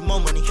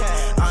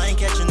 I ain't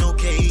catching no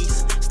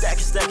case. Stack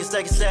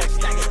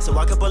it. So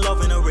I couple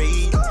up in a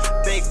raid.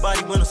 Big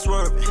body when I'm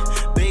swerving.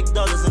 Big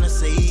dollars in a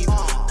safe.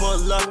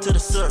 Pull up to the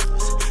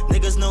surface.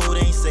 Niggas know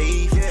they ain't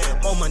safe.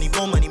 More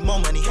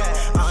money.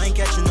 I ain't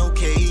catching no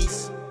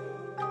case.